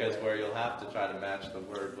game, something because that- where you'll have to try to match the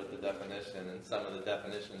word with the definition, and some of the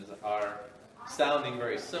definitions are sounding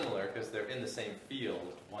very similar because they're in the same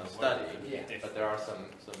field of study, but there are some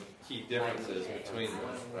key differences between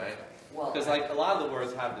them, right? Well, Because like a lot of the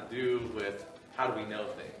words have to do with how do we know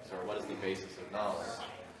things, or what is the basis of knowledge.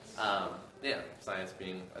 Science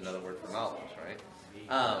being another word for knowledge, right?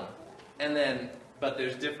 But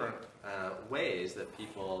there's different ways that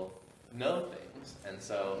people know things, and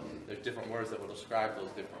so there's different words that will describe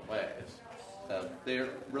those different ways. They're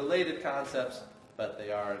related concepts, but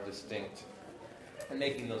they are distinct, and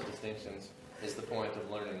making those distinctions is the point of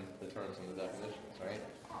learning the terms and the definitions, right?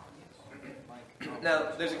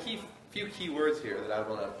 Now, there's a few key words here that I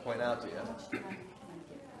want to point out to you.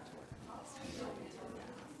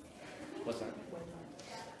 What's that?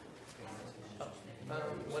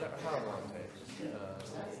 Whatever, how long it takes.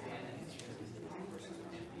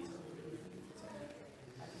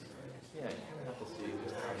 Yeah, you kind of have to see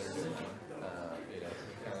just how they're doing.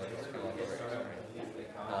 It's kind of like a break.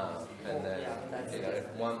 And then,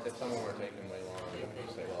 if someone were taking way long, you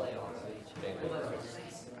would say, well,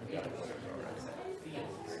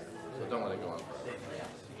 so don't let it go on forever.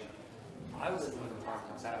 I wasn't even talking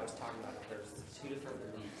about that. I was talking about there's two different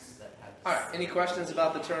beliefs that have. All right. Any questions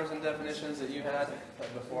about the terms and definitions that you had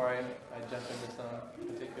before I jump into some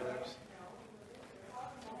particulars?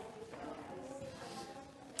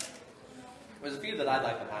 There's a few that I'd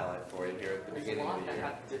like to highlight for you here at the beginning of the year. There's a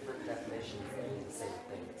lot that have different definitions that mean the same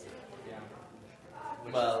thing too.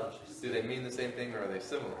 Yeah. Well, do they mean the same thing or are they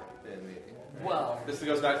similar in meaning? Well, this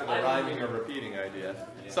goes back to the rhyming or repeating idea.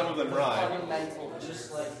 Yeah. Some of them rhyme. Fundamental,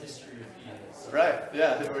 just like history repeating. Right,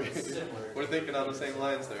 yeah. We're thinking on the same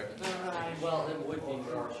lines there. Well, it would be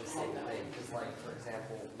more of the same thing, because like, for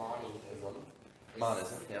example, monism.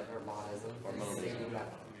 Monism, yeah. Or monism. Or monism. Saying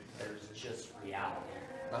that there's just reality.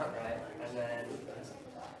 Right? And then,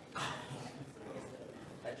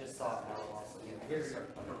 I just saw it now also. Here's our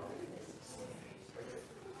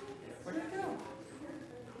where did it go?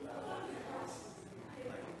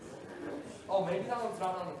 Oh, maybe that one's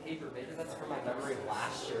not on the paper. Maybe that's from my memory of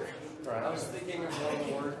last year. Right. I was thinking of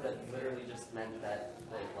one word that literally just meant that,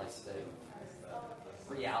 like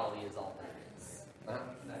the reality is all that is.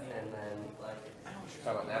 And then, like...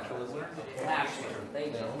 Talk about naturalism? Naturalism,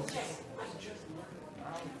 thank you.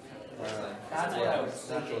 That's what I was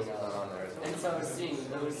thinking of. And so I was seeing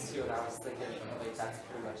those two, and I was thinking, like, that's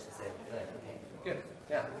pretty much the same thing. Good.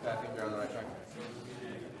 Yeah, I think you're on the right track.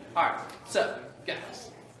 All right. So, guys,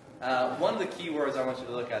 one of the key words I want you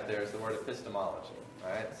to look at there is the word epistemology.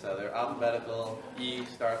 All right. So they're alphabetical. E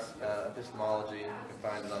starts epistemology. You can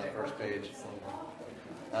find it on the first page.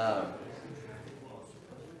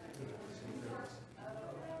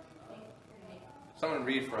 Someone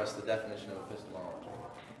read for us the definition of epistemology.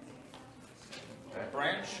 A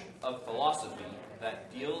branch of philosophy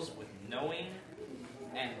that deals with knowing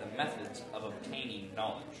and the methods of obtaining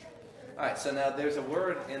knowledge. All right, so now there's a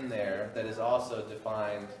word in there that is also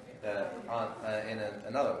defined in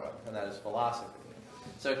another one, and that is philosophy.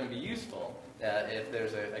 So it can be useful if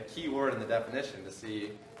there's a key word in the definition to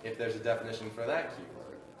see if there's a definition for that key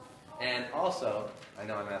word. And also, I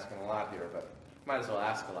know I'm asking a lot here, but might as well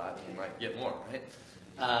ask a lot, and you might get more, right?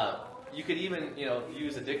 You could even,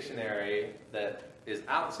 use a dictionary that is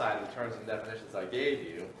outside of the terms and definitions I gave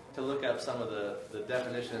you to look up some of the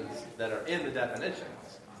definitions that are in the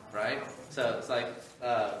definitions, right? So it's like,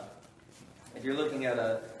 if you're looking at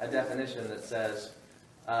a definition that says,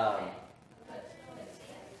 well,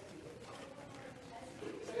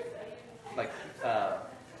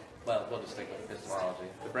 we'll just stick with epistemology,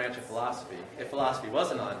 the branch of philosophy. If philosophy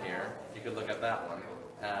wasn't on here, you could look at that one.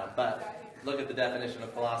 But look at the definition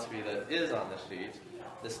of philosophy that is on the sheet.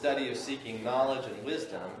 The study of seeking knowledge and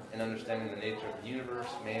wisdom and understanding the nature of the universe,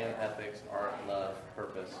 man, ethics, art, love,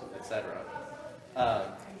 purpose, etc.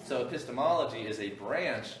 So epistemology is a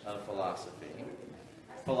branch of philosophy.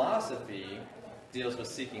 Philosophy deals with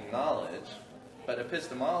seeking knowledge, but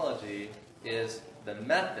epistemology is the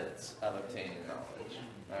methods of obtaining knowledge.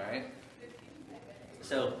 All right?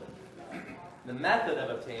 So the method of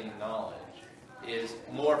obtaining knowledge is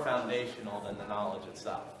more foundational than the knowledge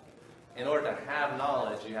itself. In order to have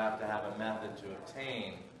knowledge, you have to have a method to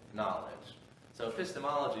obtain knowledge. So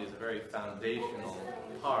epistemology is a very foundational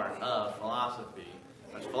part of philosophy.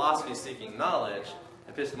 As philosophy is seeking knowledge,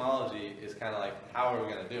 epistemology is kind of like, how are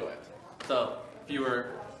we going to do it? So if you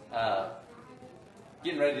were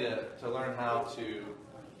getting ready to learn how to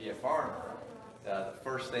be a farmer, the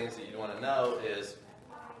first things that you want to know is,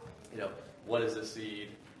 what is a seed?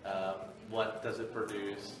 What does it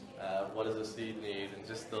produce? What does a seed need? And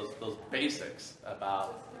just those basics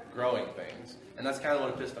about growing things. And that's kind of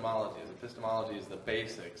what epistemology is. Epistemology is the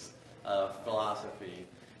basics of philosophy,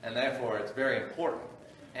 and therefore it's very important.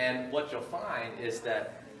 And what you'll find is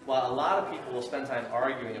that while a lot of people will spend time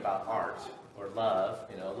arguing about art or love,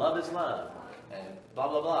 love is love, and blah,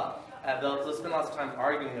 blah, blah, they'll spend lots of time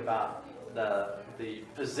arguing about the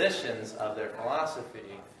positions of their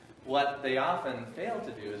philosophy. What they often fail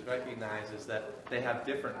to do is recognize is that they have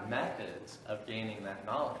different methods of gaining that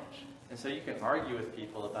knowledge. And so you can argue with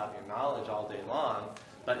people about your knowledge all day long,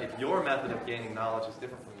 but if your method of gaining knowledge is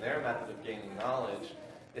different from their method of gaining knowledge,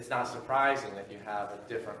 it's not surprising that you have a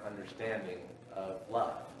different understanding of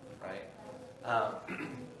love, right?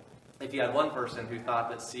 if you had one person who thought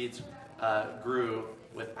that seeds grew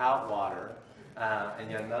without water, and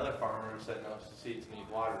you had another farmer who said no, seeds need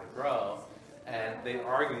water to grow, and they're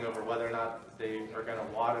arguing over whether or not they are going to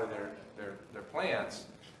water their plants,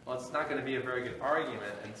 well, it's not going to be a very good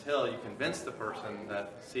argument until you convince the person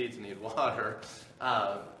that seeds need water.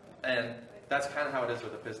 And that's kind of how it is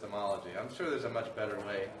with epistemology. I'm sure there's a much better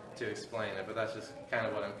way to explain it, but that's just kind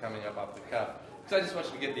of what I'm coming up off the cuff. So I just want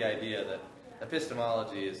you to get the idea that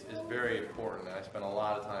epistemology is very important, and I spent a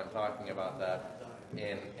lot of time talking about that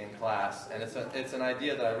in class. And it's an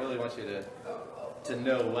idea that I really want you to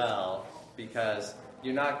know well, because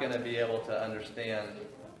you're not going to be able to understand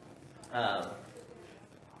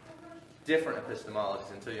different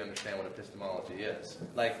epistemologies until you understand what epistemology is.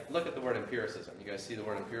 Like, look at the word empiricism. You guys see the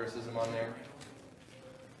word empiricism on there?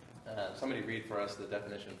 Somebody read for us the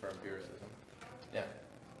definition for empiricism. Yeah.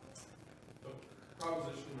 The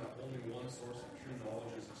proposition that only one source of true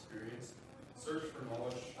knowledge is experience. Search for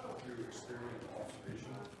knowledge through experiment and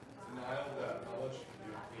observation. Denial that knowledge can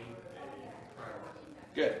be obtained a priori.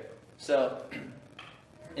 Good. So,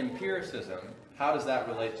 empiricism, how does that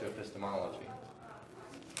relate to epistemology?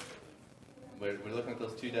 We're looking at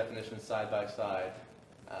those two definitions side by side.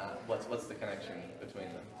 What's the connection between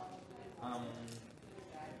them?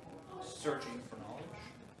 Searching for knowledge.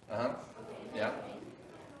 Uh-huh. Yeah.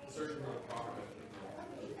 Searching for the proper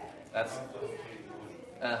definition. That's.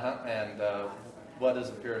 Uh-huh. And what does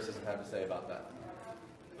empiricism have to say about that?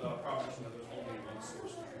 The proposition that there's only one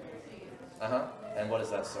source of true knowledge. Uh-huh. And what is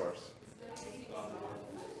that source?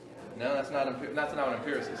 No, that's not what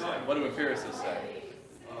empiricists say. What do empiricists say?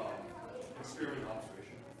 Experiment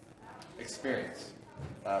observation. Experience.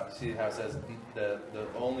 See how it says the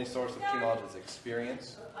only source of true knowledge is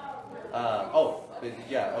experience?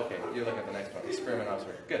 Yeah, okay. You're looking at the next one. Experiment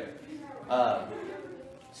observation. Good.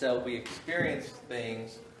 So we experience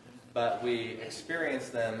things, but we experience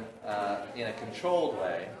them in a controlled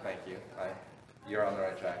way. Thank you. You're on the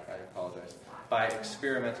right track. I apologize. By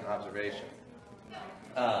experiment and observation.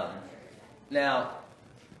 Now,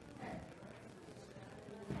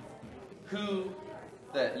 who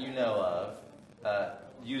that you know of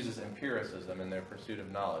uses empiricism in their pursuit of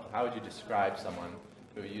knowledge? How would you describe someone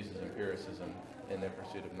who uses empiricism in their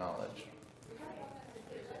pursuit of knowledge?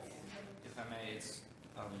 If I may, it's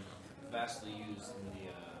vastly used in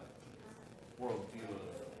the worldview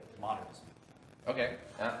of modernism. Okay.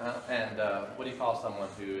 And what do you call someone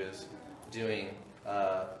who is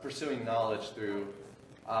pursuing knowledge through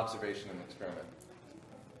observation and experiment?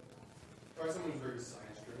 Or someone who's very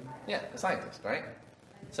science-driven. Yeah, a scientist, right?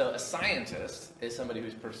 So a scientist is somebody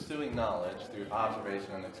who's pursuing knowledge through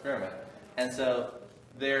observation and experiment. And so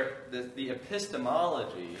the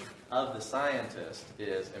epistemology of the scientist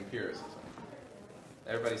is empiricism.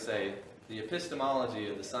 Everybody say, the epistemology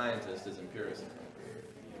of the scientist is empiricism.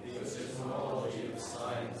 The epistemology of the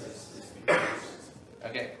scientist is empiricism.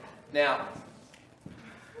 Okay. Now,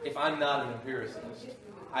 if I'm not an empiricist,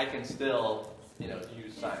 I can still,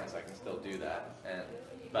 use science. I can still do that.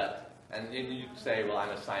 And you say, well, I'm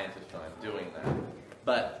a scientist and I'm doing that.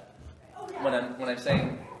 But when I'm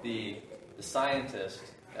saying the scientist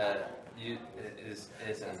is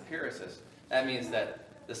an empiricist, that means that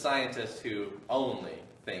the scientist who only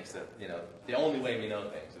thinks that the only way we know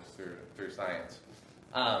things is through science.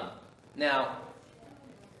 Now,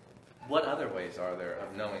 what other ways are there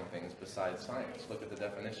of knowing things besides science? Look at the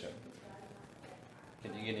definition.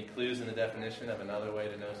 Can you get any clues in the definition of another way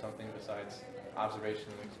to know something besides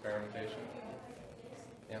observation and experimentation?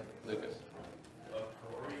 Yeah, Lucas. A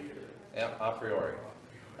priori. Yeah, a priori.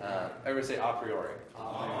 Everybody say a priori.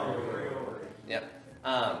 A priori. Yeah.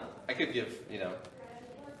 I could give,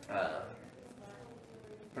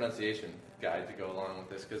 pronunciation guide to go along with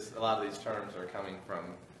this, because a lot of these terms are coming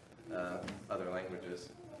from other languages.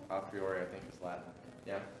 A priori, I think, is Latin.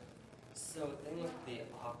 Yeah? So the thing with the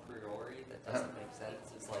a priori that doesn't make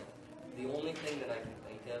sense is like the only thing that I can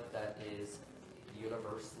think of that is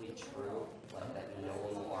universally true, like that no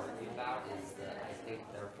one will argue about, is that I think,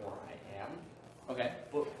 therefore I am. Okay.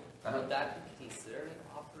 But would that be considered an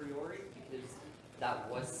a priori? Because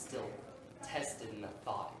that was still tested in a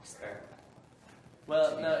thought experiment.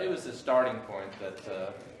 Well, no, it was the starting point that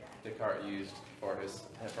Descartes used for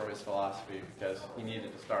his philosophy, because he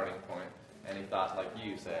needed a starting point, and he thought, like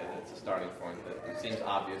you said, it's a starting point that seems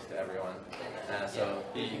obvious to everyone. So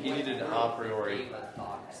he needed an a priori. A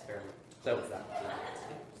thought experiment. So,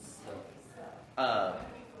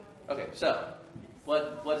 okay, so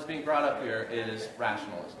what is being brought up here is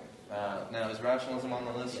rationalism. Now, is rationalism on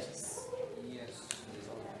the list? Yes. Yes.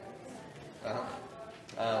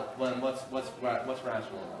 What's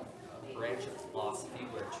rationalism? branch of philosophy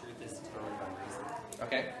where truth is determined by reason.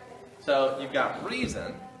 Okay, so you've got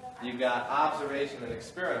reason, you've got observation and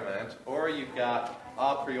experiment, or you've got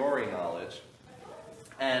a priori knowledge.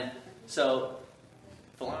 And so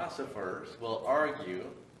philosophers will argue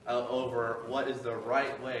over what is the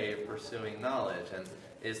right way of pursuing knowledge, and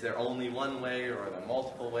is there only one way or are there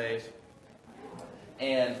multiple ways?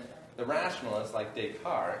 And the rationalist, like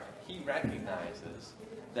Descartes, he recognizes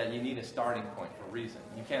that you need a starting point for reason.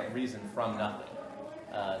 You can't reason from nothing.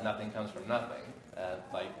 Nothing comes from nothing.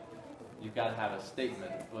 Like, you've got to have a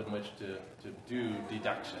statement in which to do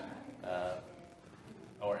deduction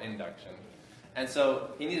or induction. And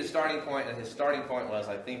so he needed a starting point, and his starting point was,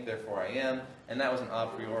 I think, therefore I am, and that was an a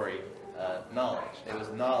priori knowledge. It was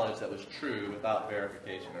knowledge that was true without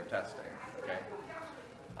verification or testing. Okay.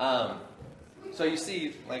 So you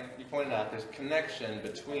see, like you pointed out, there's connection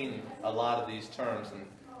between a lot of these terms, and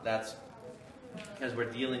that's because we're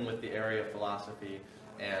dealing with the area of philosophy,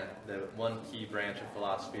 and the one key branch of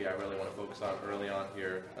philosophy I really want to focus on early on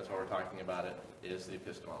here, that's why we're talking about it, is the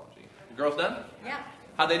epistemology. The girls done? Yeah.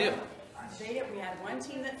 How'd they do? We had one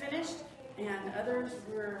team that finished, and others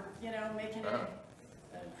were, making it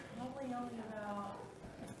probably only about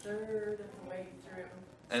a third of the way through.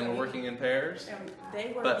 And we're working in pairs? And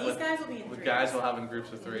they were. But these guys will be in threes. Guys will have in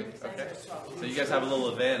groups of three. Okay. So you guys have a little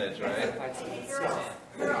advantage, right?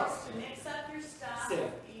 Girls, mix up your stuff in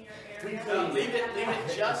your area. No, leave it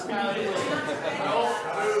just how it is. Don't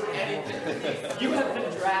move anything. You have been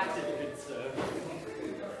drafted, good sir.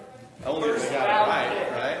 Only if they got it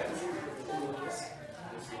right?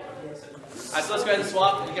 Alright, so let's go ahead and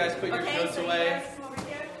swap. You guys put your notes away.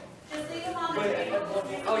 Just leave them on the table.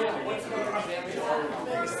 Oh yeah, what's the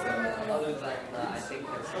example? Other than I think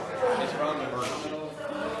It's from the verse.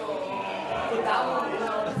 But that one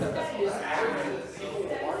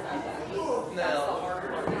No,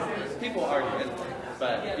 people argue,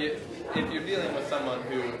 but if you're dealing with someone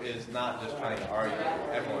who is not just trying to argue,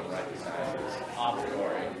 everyone recognizes a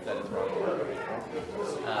priori that it's wrong.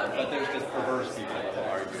 But there's just perverse people that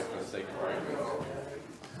will argue for the sake of arguing.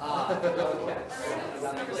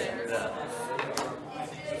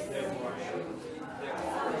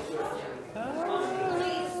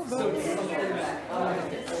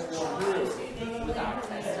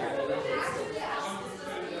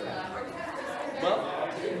 Well,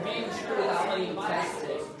 being true without being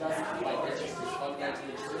tested doesn't like it's just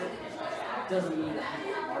fundamentally true. Doesn't mean that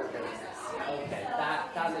people aren't going to test. Okay,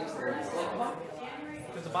 that makes sense.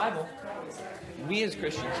 Because the Bible, we as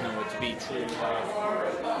Christians know it to be true.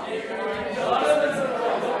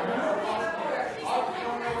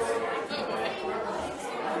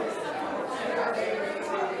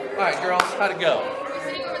 Alright, girls, how'd it go? We're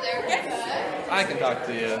sitting over there. Yes. I can talk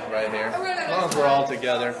to you right here. As long as we're all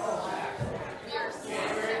together.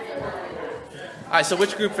 Alright, so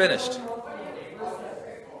which group finished?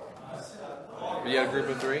 You had a group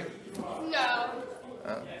of three? No.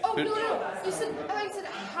 Oh, no. You said, I thought you said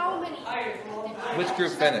how many? Which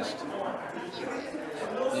group finished?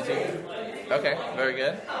 You two? Okay, very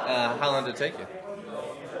good. How long did it take you?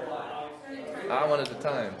 One at a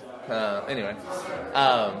time. Anyway.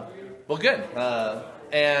 Well, good.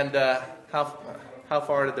 And how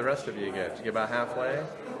far did the rest of you get? Did you get about halfway?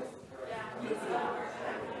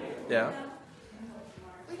 Yeah?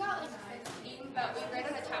 We got like 15, but we ran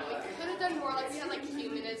out of time. We could have done more, like we had like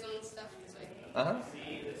humanism and stuff. Uh-huh.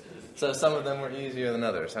 So some of them were easier than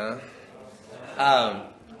others, huh? I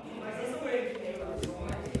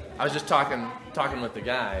was just talking with the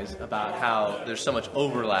guys about how there's so much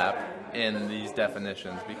overlap in these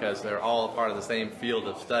definitions because they're all part of the same field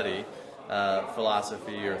of study,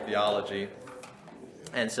 philosophy or theology.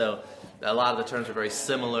 And so a lot of the terms are very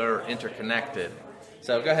similar, interconnected.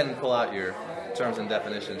 So go ahead and pull out your terms and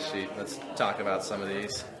definitions sheet. Let's talk about some of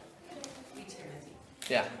these.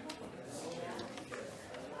 Yeah.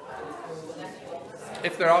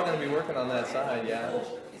 If they're all going to be working on that side, yeah.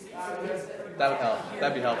 That would help.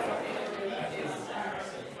 That'd be helpful.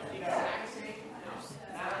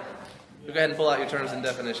 Go ahead and pull out your terms and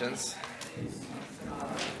definitions.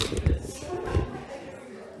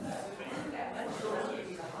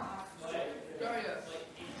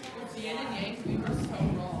 The yin and yang, we were so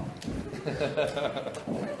wrong.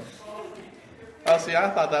 Oh, see, I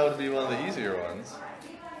thought that would be one of the easier ones.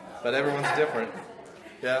 But everyone's different.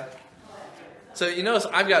 Yeah? So you notice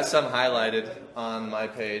I've got some highlighted on my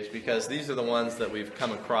page because these are the ones that we've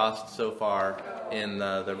come across so far in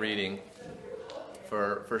the reading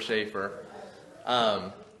for Schaeffer.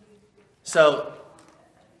 So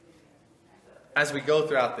as we go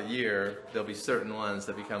throughout the year, there'll be certain ones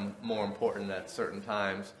that become more important at certain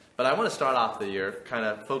times. But I want to start off the year kind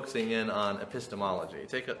of focusing in on epistemology.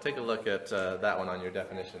 Take a look at that one on your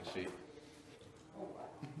definition sheet.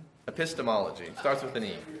 Epistemology starts with an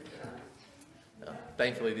E.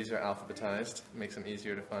 Thankfully, these are alphabetized. Makes them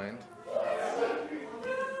easier to find.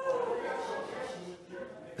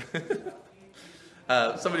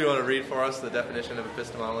 Somebody want to read for us the definition of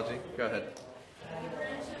epistemology? Go ahead.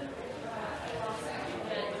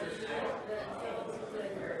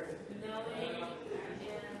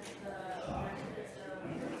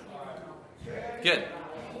 Good.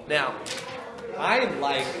 Now, I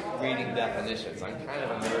like reading definitions. I'm kind of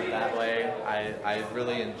a nerd that way. I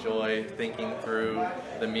really enjoy thinking through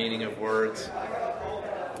the meaning of words.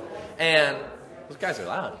 And those guys are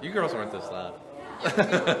loud. You girls aren't this loud.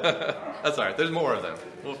 That's all right. There's more of them.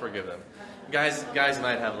 We'll forgive them. Guys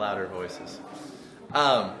might have louder voices.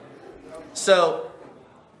 So,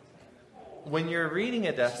 when you're reading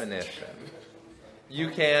a definition, you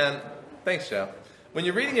can... Thanks, Joe. When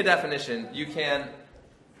you're reading a definition, you can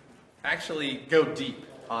actually go deep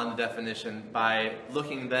on the definition by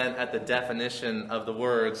looking then at the definition of the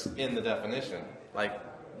words in the definition. Like,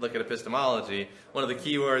 look at epistemology. One of the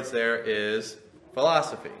key words there is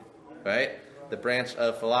philosophy, right? The branch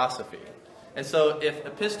of philosophy. And so if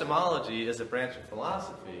epistemology is a branch of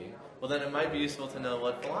philosophy, well, then it might be useful to know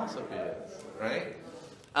what philosophy is, right?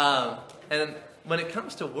 And when it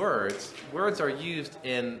comes to words are used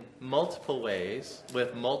in multiple ways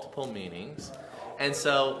with multiple meanings. And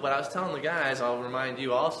so what I was telling the guys, I'll remind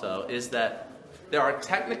you also, is that there are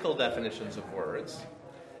technical definitions of words,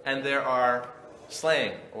 and there are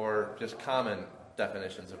slang or just common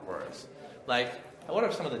definitions of words. Like, what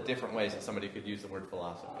are some of the different ways that somebody could use the word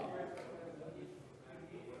philosophy?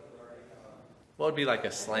 What would be like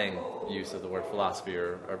a slang use of the word philosophy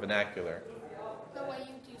or vernacular? The way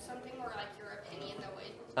you do something, or like your opinion, the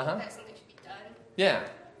way that something should be done. Yeah,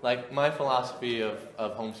 like my philosophy of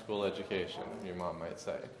homeschool education, your mom might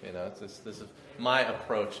say. You know, this is my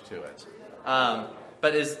approach to it.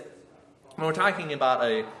 But when we're talking about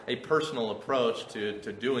a personal approach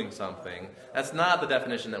to doing something, that's not the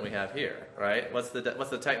definition that we have here, right? What's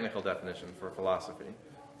the technical definition for philosophy?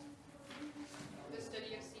 The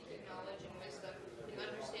study of seeking knowledge and wisdom, and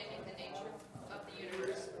understanding the nature of the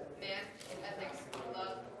universe, man, ethics,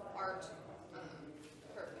 love, art,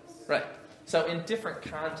 purpose. Right. So in different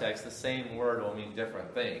contexts, the same word will mean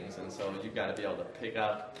different things, and so you've got to be able to pick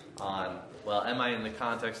up on, well, am I in the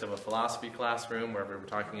context of a philosophy classroom where we're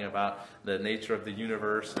talking about the nature of the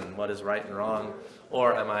universe and what is right and wrong,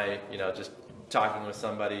 or am I, just talking with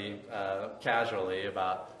somebody casually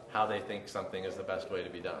about how they think something is the best way to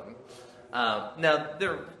be done? Now,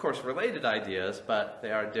 they're, of course, related ideas, but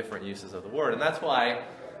they are different uses of the word, and that's why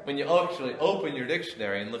when you actually open your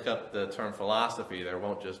dictionary and look up the term philosophy, there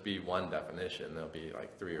won't just be one definition. There'll be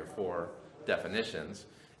like 3 or 4 definitions.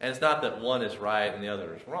 And it's not that one is right and the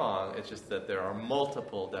other is wrong. It's just that there are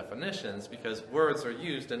multiple definitions because words are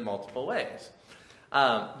used in multiple ways.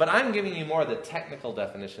 But I'm giving you more of the technical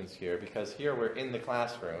definitions here because here we're in the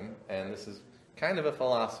classroom, and this is kind of a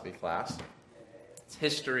philosophy class. It's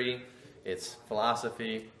history, it's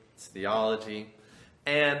philosophy, it's theology.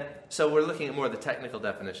 And so we're looking at more of the technical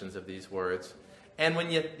definitions of these words. And when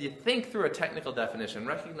you think through a technical definition,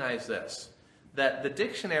 recognize this, that the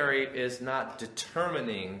dictionary is not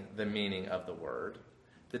determining the meaning of the word.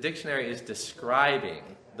 The dictionary is describing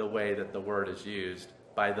the way that the word is used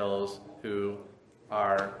by those who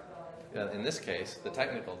are, in this case, the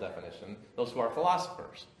technical definition, those who are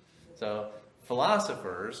philosophers. So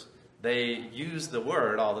philosophers, they use the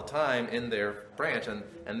word all the time in their branch,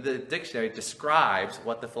 and the dictionary describes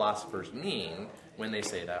what the philosophers mean when they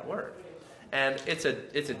say that word. And it's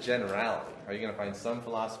a generality. Are you going to find some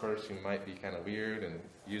philosophers who might be kind of weird and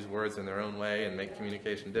use words in their own way and make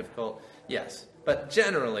communication difficult? Yes. But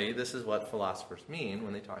generally, this is what philosophers mean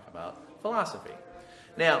when they talk about philosophy.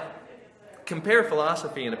 Now, compare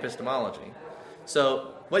philosophy and epistemology.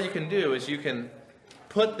 So what you can do is you can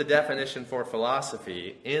put the definition for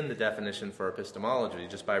philosophy in the definition for epistemology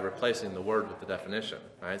just by replacing the word with the definition.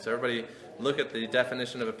 All right? So everybody look at the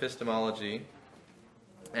definition of epistemology,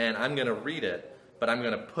 and I'm going to read it, but I'm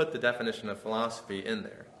going to put the definition of philosophy in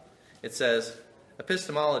there. It says,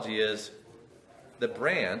 epistemology is the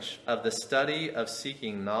branch of the study of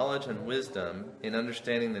seeking knowledge and wisdom in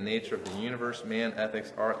understanding the nature of the universe, man,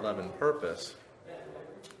 ethics, art, love, and purpose.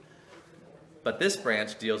 But this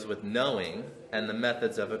branch deals with knowing and the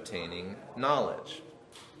methods of obtaining knowledge.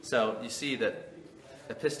 So you see that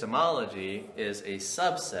epistemology is a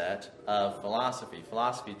subset of philosophy.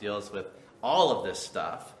 Philosophy deals with all of this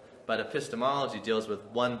stuff, but epistemology deals with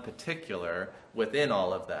one particular within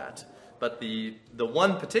all of that. But the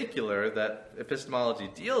one particular that epistemology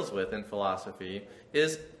deals with in philosophy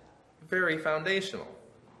is very foundational,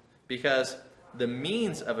 because the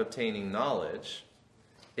means of obtaining knowledge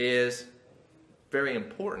is very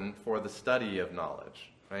important for the study of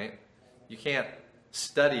knowledge, right? You can't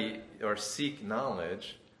study or seek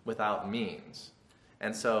knowledge without means.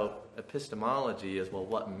 And so epistemology is, well,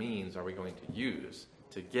 what means are we going to use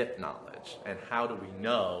to get knowledge? And how do we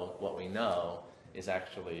know what we know is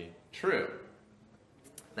actually true?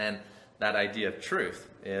 And that idea of truth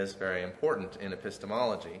is very important in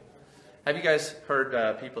epistemology. Have you guys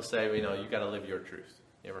heard people say, you got to live your truth?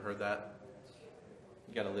 You ever heard that?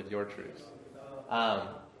 You got to live your truth.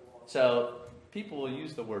 So people will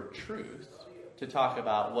use the word truth to talk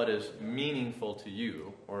about what is meaningful to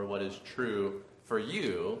you or what is true for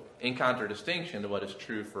you in contradistinction to what is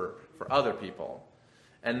true for other people.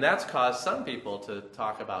 And that's caused some people to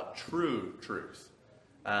talk about true truth.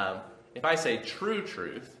 If I say true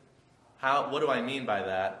truth, what do I mean by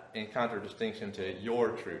that in contradistinction to your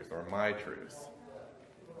truth or my truth?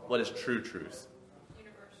 What is true truth?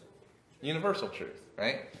 Universal truth,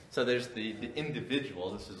 right? So there's the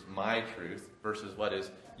individual, this is my truth, versus what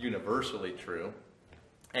is universally true.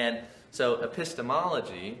 And so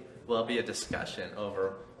epistemology will be a discussion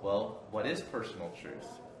over, well, what is personal truth?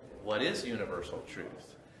 What is universal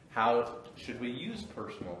truth? How should we use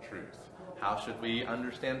personal truth? How should we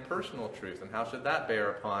understand personal truth? And how should that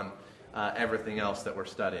bear upon everything else that we're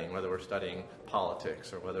studying, whether we're studying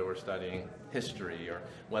politics or whether we're studying history or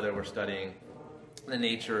whether we're studying the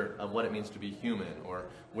nature of what it means to be human or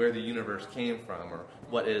where the universe came from or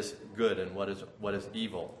what is good and what is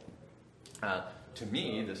evil. To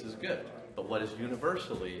me, this is good. But what is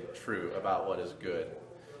universally true about what is good?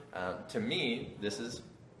 To me, this is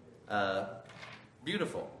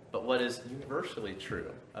beautiful. But what is universally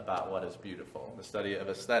true about what is beautiful? The study of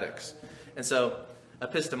aesthetics. And so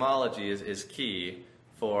epistemology is key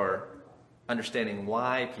for understanding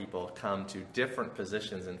why people come to different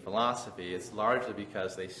positions in philosophy. It's largely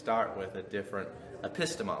because they start with a different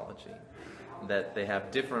epistemology, that they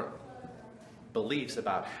have different beliefs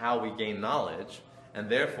about how we gain knowledge, and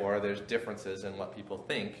therefore there's differences in what people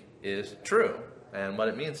think is true and what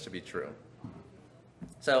it means to be true.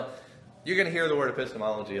 So you're going to hear the word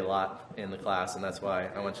epistemology a lot in the class, and that's why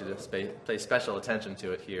I want you to pay special attention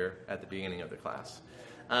to it here at the beginning of the class.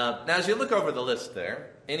 Now, as you look over the list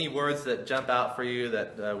there, any words that jump out for you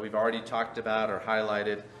that we've already talked about or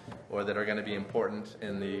highlighted or that are going to be important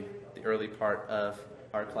in the early part of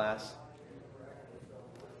our class?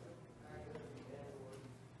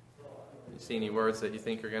 You see any words that you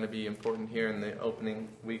think are going to be important here in the opening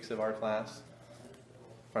weeks of our class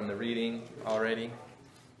from the reading already?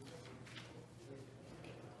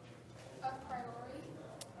 A priori.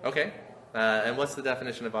 Okay. And what's the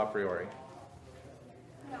definition of a priori?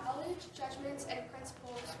 Knowledge, judgments, and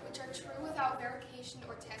principles which are true without verification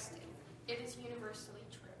or testing. It is universally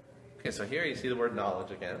true. Okay, so here you see the word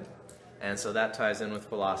knowledge again. And so that ties in with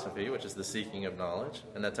philosophy, which is the seeking of knowledge.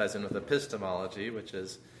 And that ties in with epistemology, which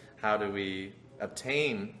is how do we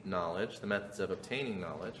obtain knowledge, the methods of obtaining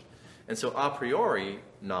knowledge. And so a priori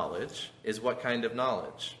knowledge is what kind of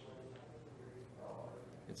knowledge?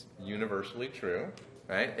 It's universally true,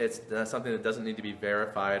 right? It's something that doesn't need to be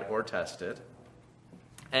verified or tested.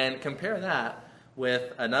 And compare that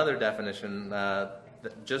with another definition,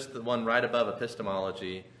 just the one right above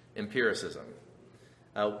epistemology, empiricism.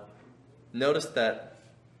 Notice that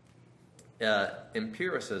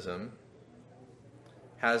empiricism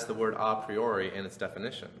has the word a priori in its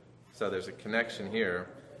definition. So there's a connection here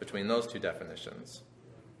between those two definitions.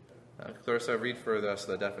 Clarissa, read for us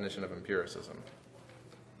the definition of empiricism.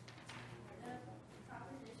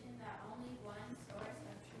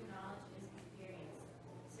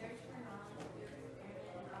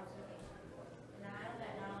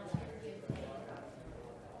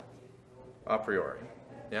 A priori.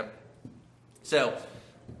 Yep. So,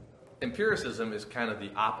 empiricism is kind of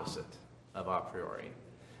the opposite of a priori.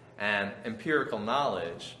 And empirical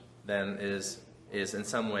knowledge, then, is in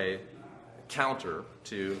some way counter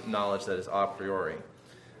to knowledge that is a priori.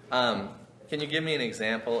 Can you give me an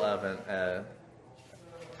example of an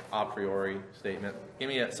a priori statement? Give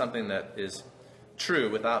me something that is true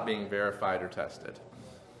without being verified or tested.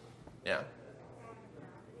 Yeah.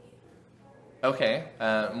 Okay,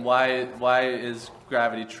 why is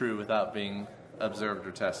gravity true without being observed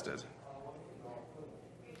or tested?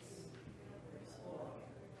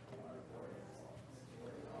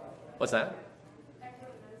 What's that?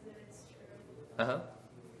 Everyone knows that it's true. Uh-huh.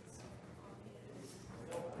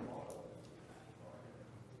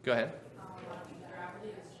 Go ahead. Gravity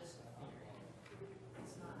is just,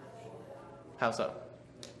 it's not actually. How so?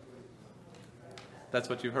 That's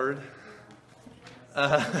what you heard?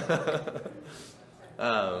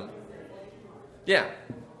 Yeah.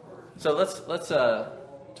 So let's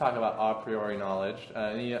talk about a priori knowledge.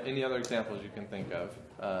 Any other examples you can think of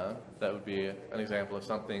that would be an example of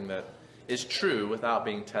something that is true without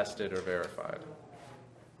being tested or verified?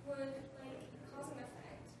 Would cause and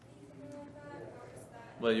effect be something like that, or is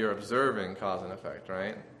that? Well, you're observing cause and effect,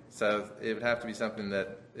 right? So it would have to be something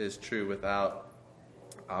that is true without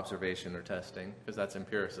observation or testing, because that's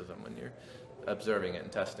empiricism when you're observing it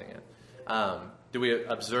and testing it. Do we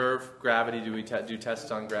observe gravity? Do we do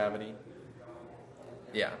tests on gravity?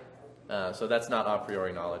 Yeah. So that's not a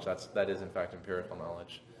priori knowledge. That is in fact empirical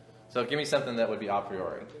knowledge. So give me something that would be a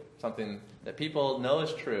priori, something that people know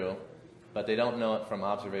is true, but they don't know it from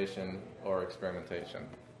observation or experimentation.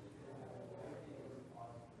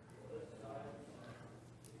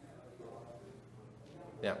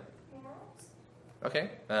 Yeah. Morals?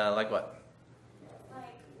 Okay. Like what?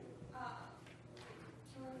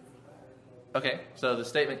 Killing is evil. Okay. So the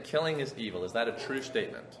statement "killing is evil," is that a true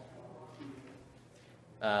statement?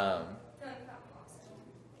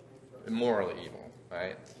 Morally evil,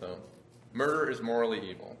 right? So murder is morally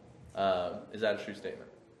evil. Is that a true statement?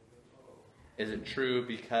 Is it true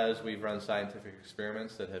because we've run scientific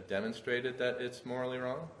experiments that have demonstrated that it's morally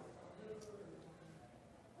wrong?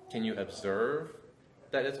 Can you observe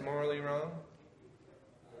that it's morally wrong?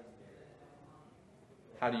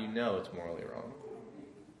 How do you know it's morally wrong?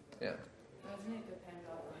 Yeah. Doesn't it depend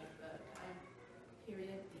on the time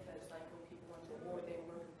period? Because when people went to war, they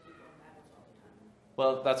were with people in battles all the time.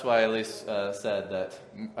 Well, that's why Elise said that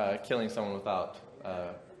killing someone without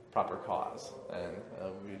proper cause, and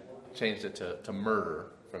we changed it to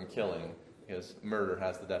murder from killing, because murder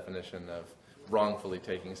has the definition of wrongfully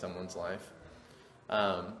taking someone's life.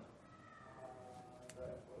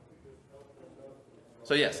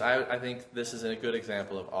 So yes, I think this is a good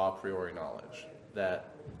example of a priori knowledge,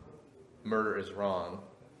 that murder is wrong,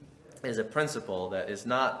 is a principle that is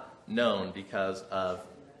not known because of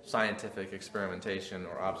scientific experimentation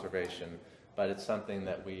or observation, but it's something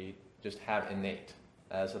that we just have innate.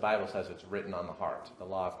 As the Bible says, it's written on the heart. The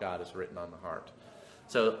law of God is written on the heart.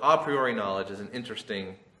 So a priori knowledge is an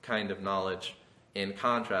interesting kind of knowledge in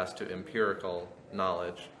contrast to empirical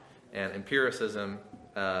knowledge. And empiricism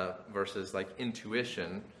versus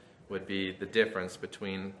intuition would be the difference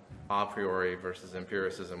between a priori versus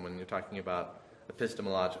empiricism when you're talking about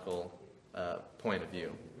epistemological point of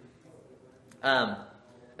view.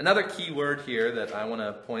 Another key word here that I want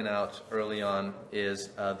to point out early on is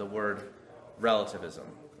the word relativism.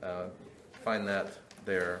 Find that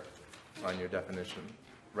there on your definition,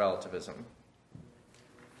 relativism.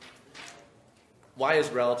 Why is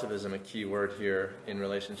relativism a key word here in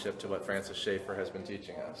relationship to what Francis Schaeffer has been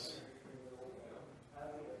teaching us?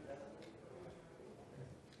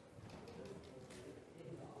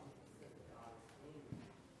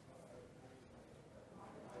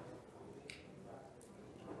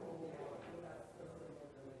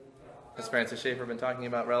 Has Francis Schaeffer been talking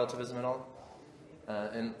about relativism at all?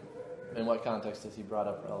 In what context has he brought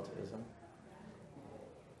up relativism?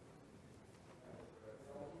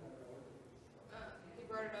 He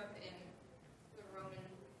brought it up in the Roman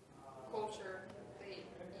culture.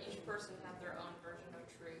 Each person had their own version of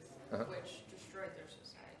truth, which destroyed their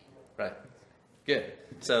society. Right. Good.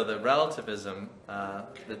 So the relativism,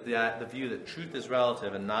 the view that truth is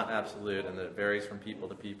relative and not absolute, and that it varies from people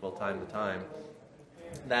to people, time to time,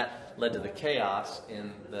 that led to the chaos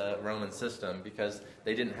in the Roman system, because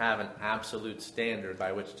they didn't have an absolute standard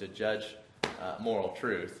by which to judge moral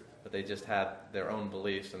truth, but they just had their own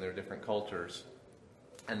beliefs and their different cultures.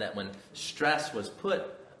 And that when stress was put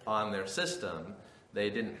on their system, they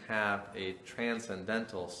didn't have a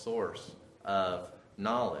transcendental source of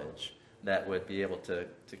knowledge that would be able to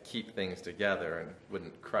keep things together and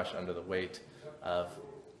wouldn't crush under the weight of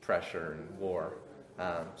pressure and war.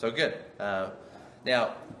 So good.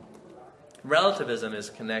 Now, relativism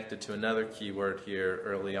is connected to another key word here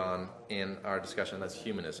early on in our discussion, that's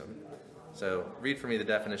humanism. So read for me the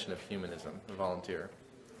definition of humanism, a volunteer.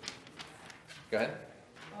 Go ahead.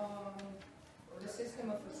 The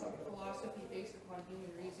system of philosophy based upon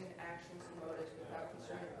human reason, actions, and motives without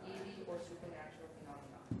concern of deity or supernatural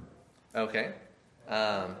phenomena. Okay.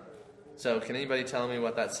 So can anybody tell me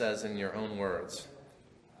what that says in your own words?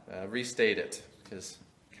 Restate it, because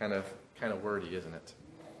kind of wordy, isn't it?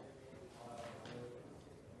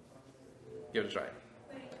 Give it a try.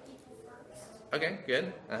 Okay,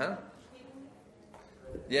 good.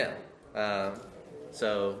 Yeah.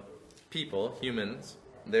 So people, humans,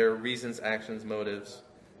 their reasons, actions, motives,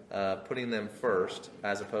 putting them first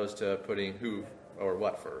as opposed to putting who or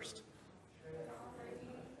what first.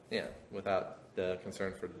 Yeah, without the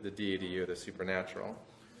concern for the deity or the supernatural.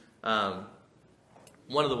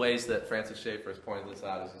 One of the ways that Francis Schaeffer has pointed this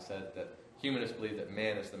out is he said that humanists believe that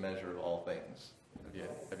man is the measure of all things.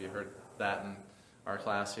 Have you heard that in our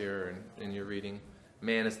class here and in your reading?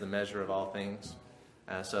 Man is the measure of all things.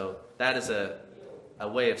 So that is a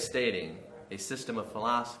way of stating a system of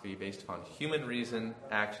philosophy based upon human reason,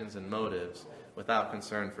 actions, and motives without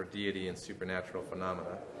concern for deity and supernatural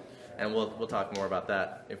phenomena. And we'll talk more about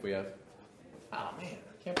that if we have... Oh, man,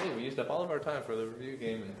 I can't believe we used up all of our time for the review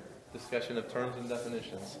game and discussion of terms and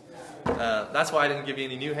definitions. That's why I didn't give you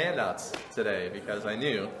any new handouts today, because I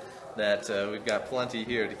knew that we've got plenty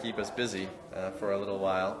here to keep us busy for a little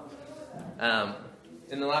while.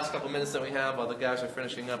 In the last couple minutes that we have, while the guys are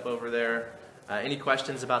finishing up over there, any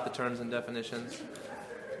questions about the terms and definitions?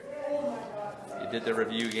 You did the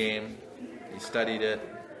review game. You studied it.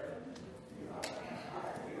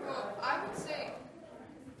 Well, I would say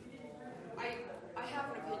I have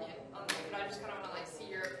an opinion on this, but I just kind of want to see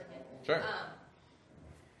your opinion. Sure.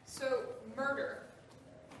 So murder,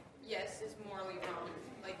 yes, is morally wrong,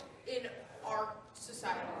 in our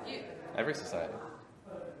societal view. Every society.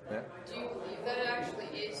 Yeah. Do you believe that it actually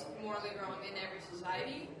is morally wrong in every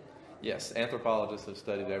society? Yes, anthropologists have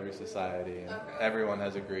studied every society, and everyone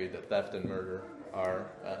has agreed that theft and murder are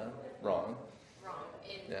wrong. Wrong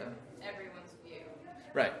in everyone's view.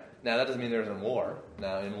 Right. Now, that doesn't mean there isn't war.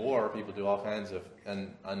 Now, in war, people do all kinds of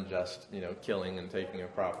unjust, killing and taking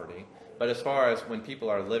of property. But as far as when people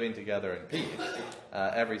are living together in peace,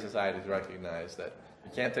 every society has recognized that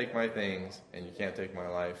you can't take my things and you can't take my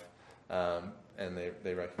life, and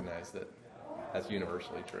they recognize that that's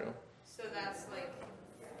universally true. So that's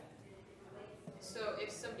so if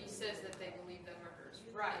somebody says that they believe that murder is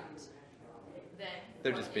right, then...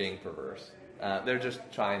 They're just being perverse. They're just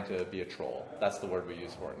trying to be a troll. That's the word we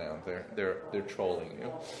use for it now. They're trolling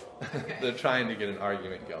you. Okay. They're trying to get an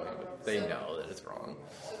argument going, but they know that it's wrong.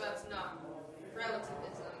 So that's not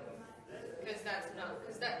relativism, because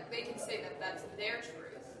they can say that that's their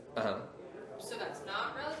truth. Uh-huh. So that's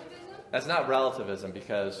not relativism? That's not relativism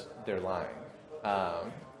because they're lying.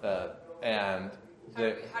 How do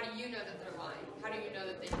you know that they're lying? How do you know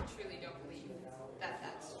that they truly don't believe that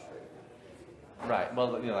that's true? Right.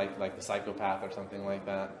 Well, like the psychopath or something like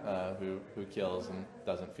that, who kills and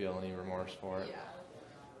doesn't feel any remorse for it.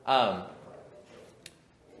 Yeah.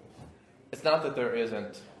 It's not that there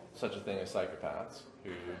isn't such a thing as psychopaths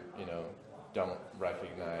who, don't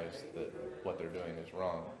recognize that what they're doing is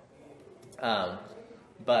wrong.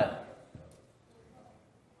 But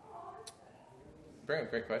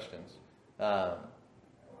great questions.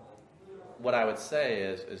 What I would say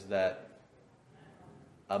is that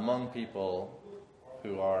among people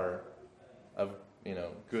who are of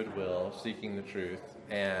goodwill, seeking the truth,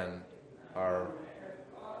 and are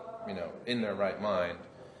in their right mind,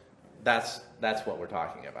 that's what we're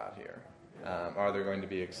talking about here. Are there going to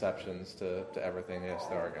be exceptions to everything? Yes,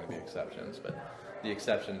 there are going to be exceptions, but the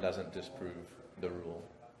exception doesn't disprove the rule.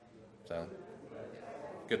 So,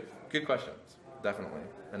 good questions, definitely.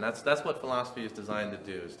 And that's what philosophy is designed to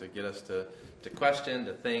do, is to get us to question,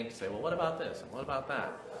 to think, say, well, what about this and what about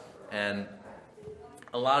that? And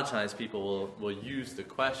a lot of times people will use the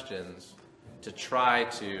questions to try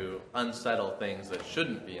to unsettle things that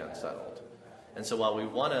shouldn't be unsettled. And so while we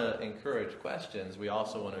want to encourage questions, we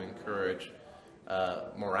also want to encourage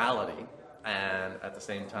morality, and at the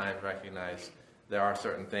same time recognize there are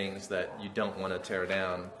certain things that you don't want to tear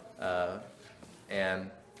down, and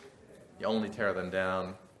you only tear them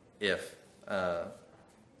down if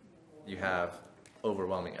you have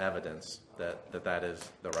overwhelming evidence that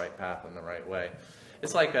is the right path and the right way.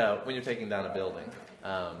 It's like when you're taking down a building.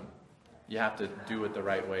 You have to do it the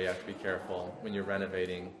right way. You have to be careful. When you're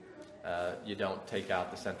renovating, you don't take out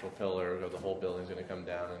the central pillar or the whole building's going to come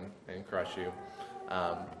down and crush you.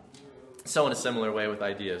 So in a similar way with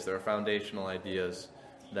ideas, there are foundational ideas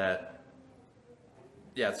that,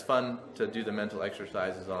 it's fun to do the mental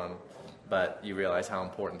exercises on, but you realize how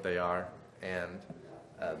important they are. And,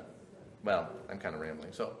 I'm kind of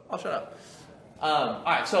rambling, so I'll shut up. All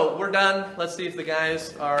right, so we're done. Let's see if the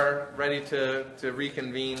guys are ready to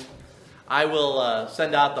reconvene. I will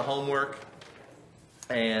send out the homework,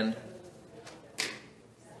 and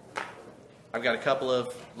I've got a couple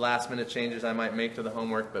of last-minute changes I might make to the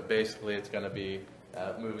homework, but basically it's going to be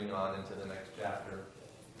moving on into the next chapter.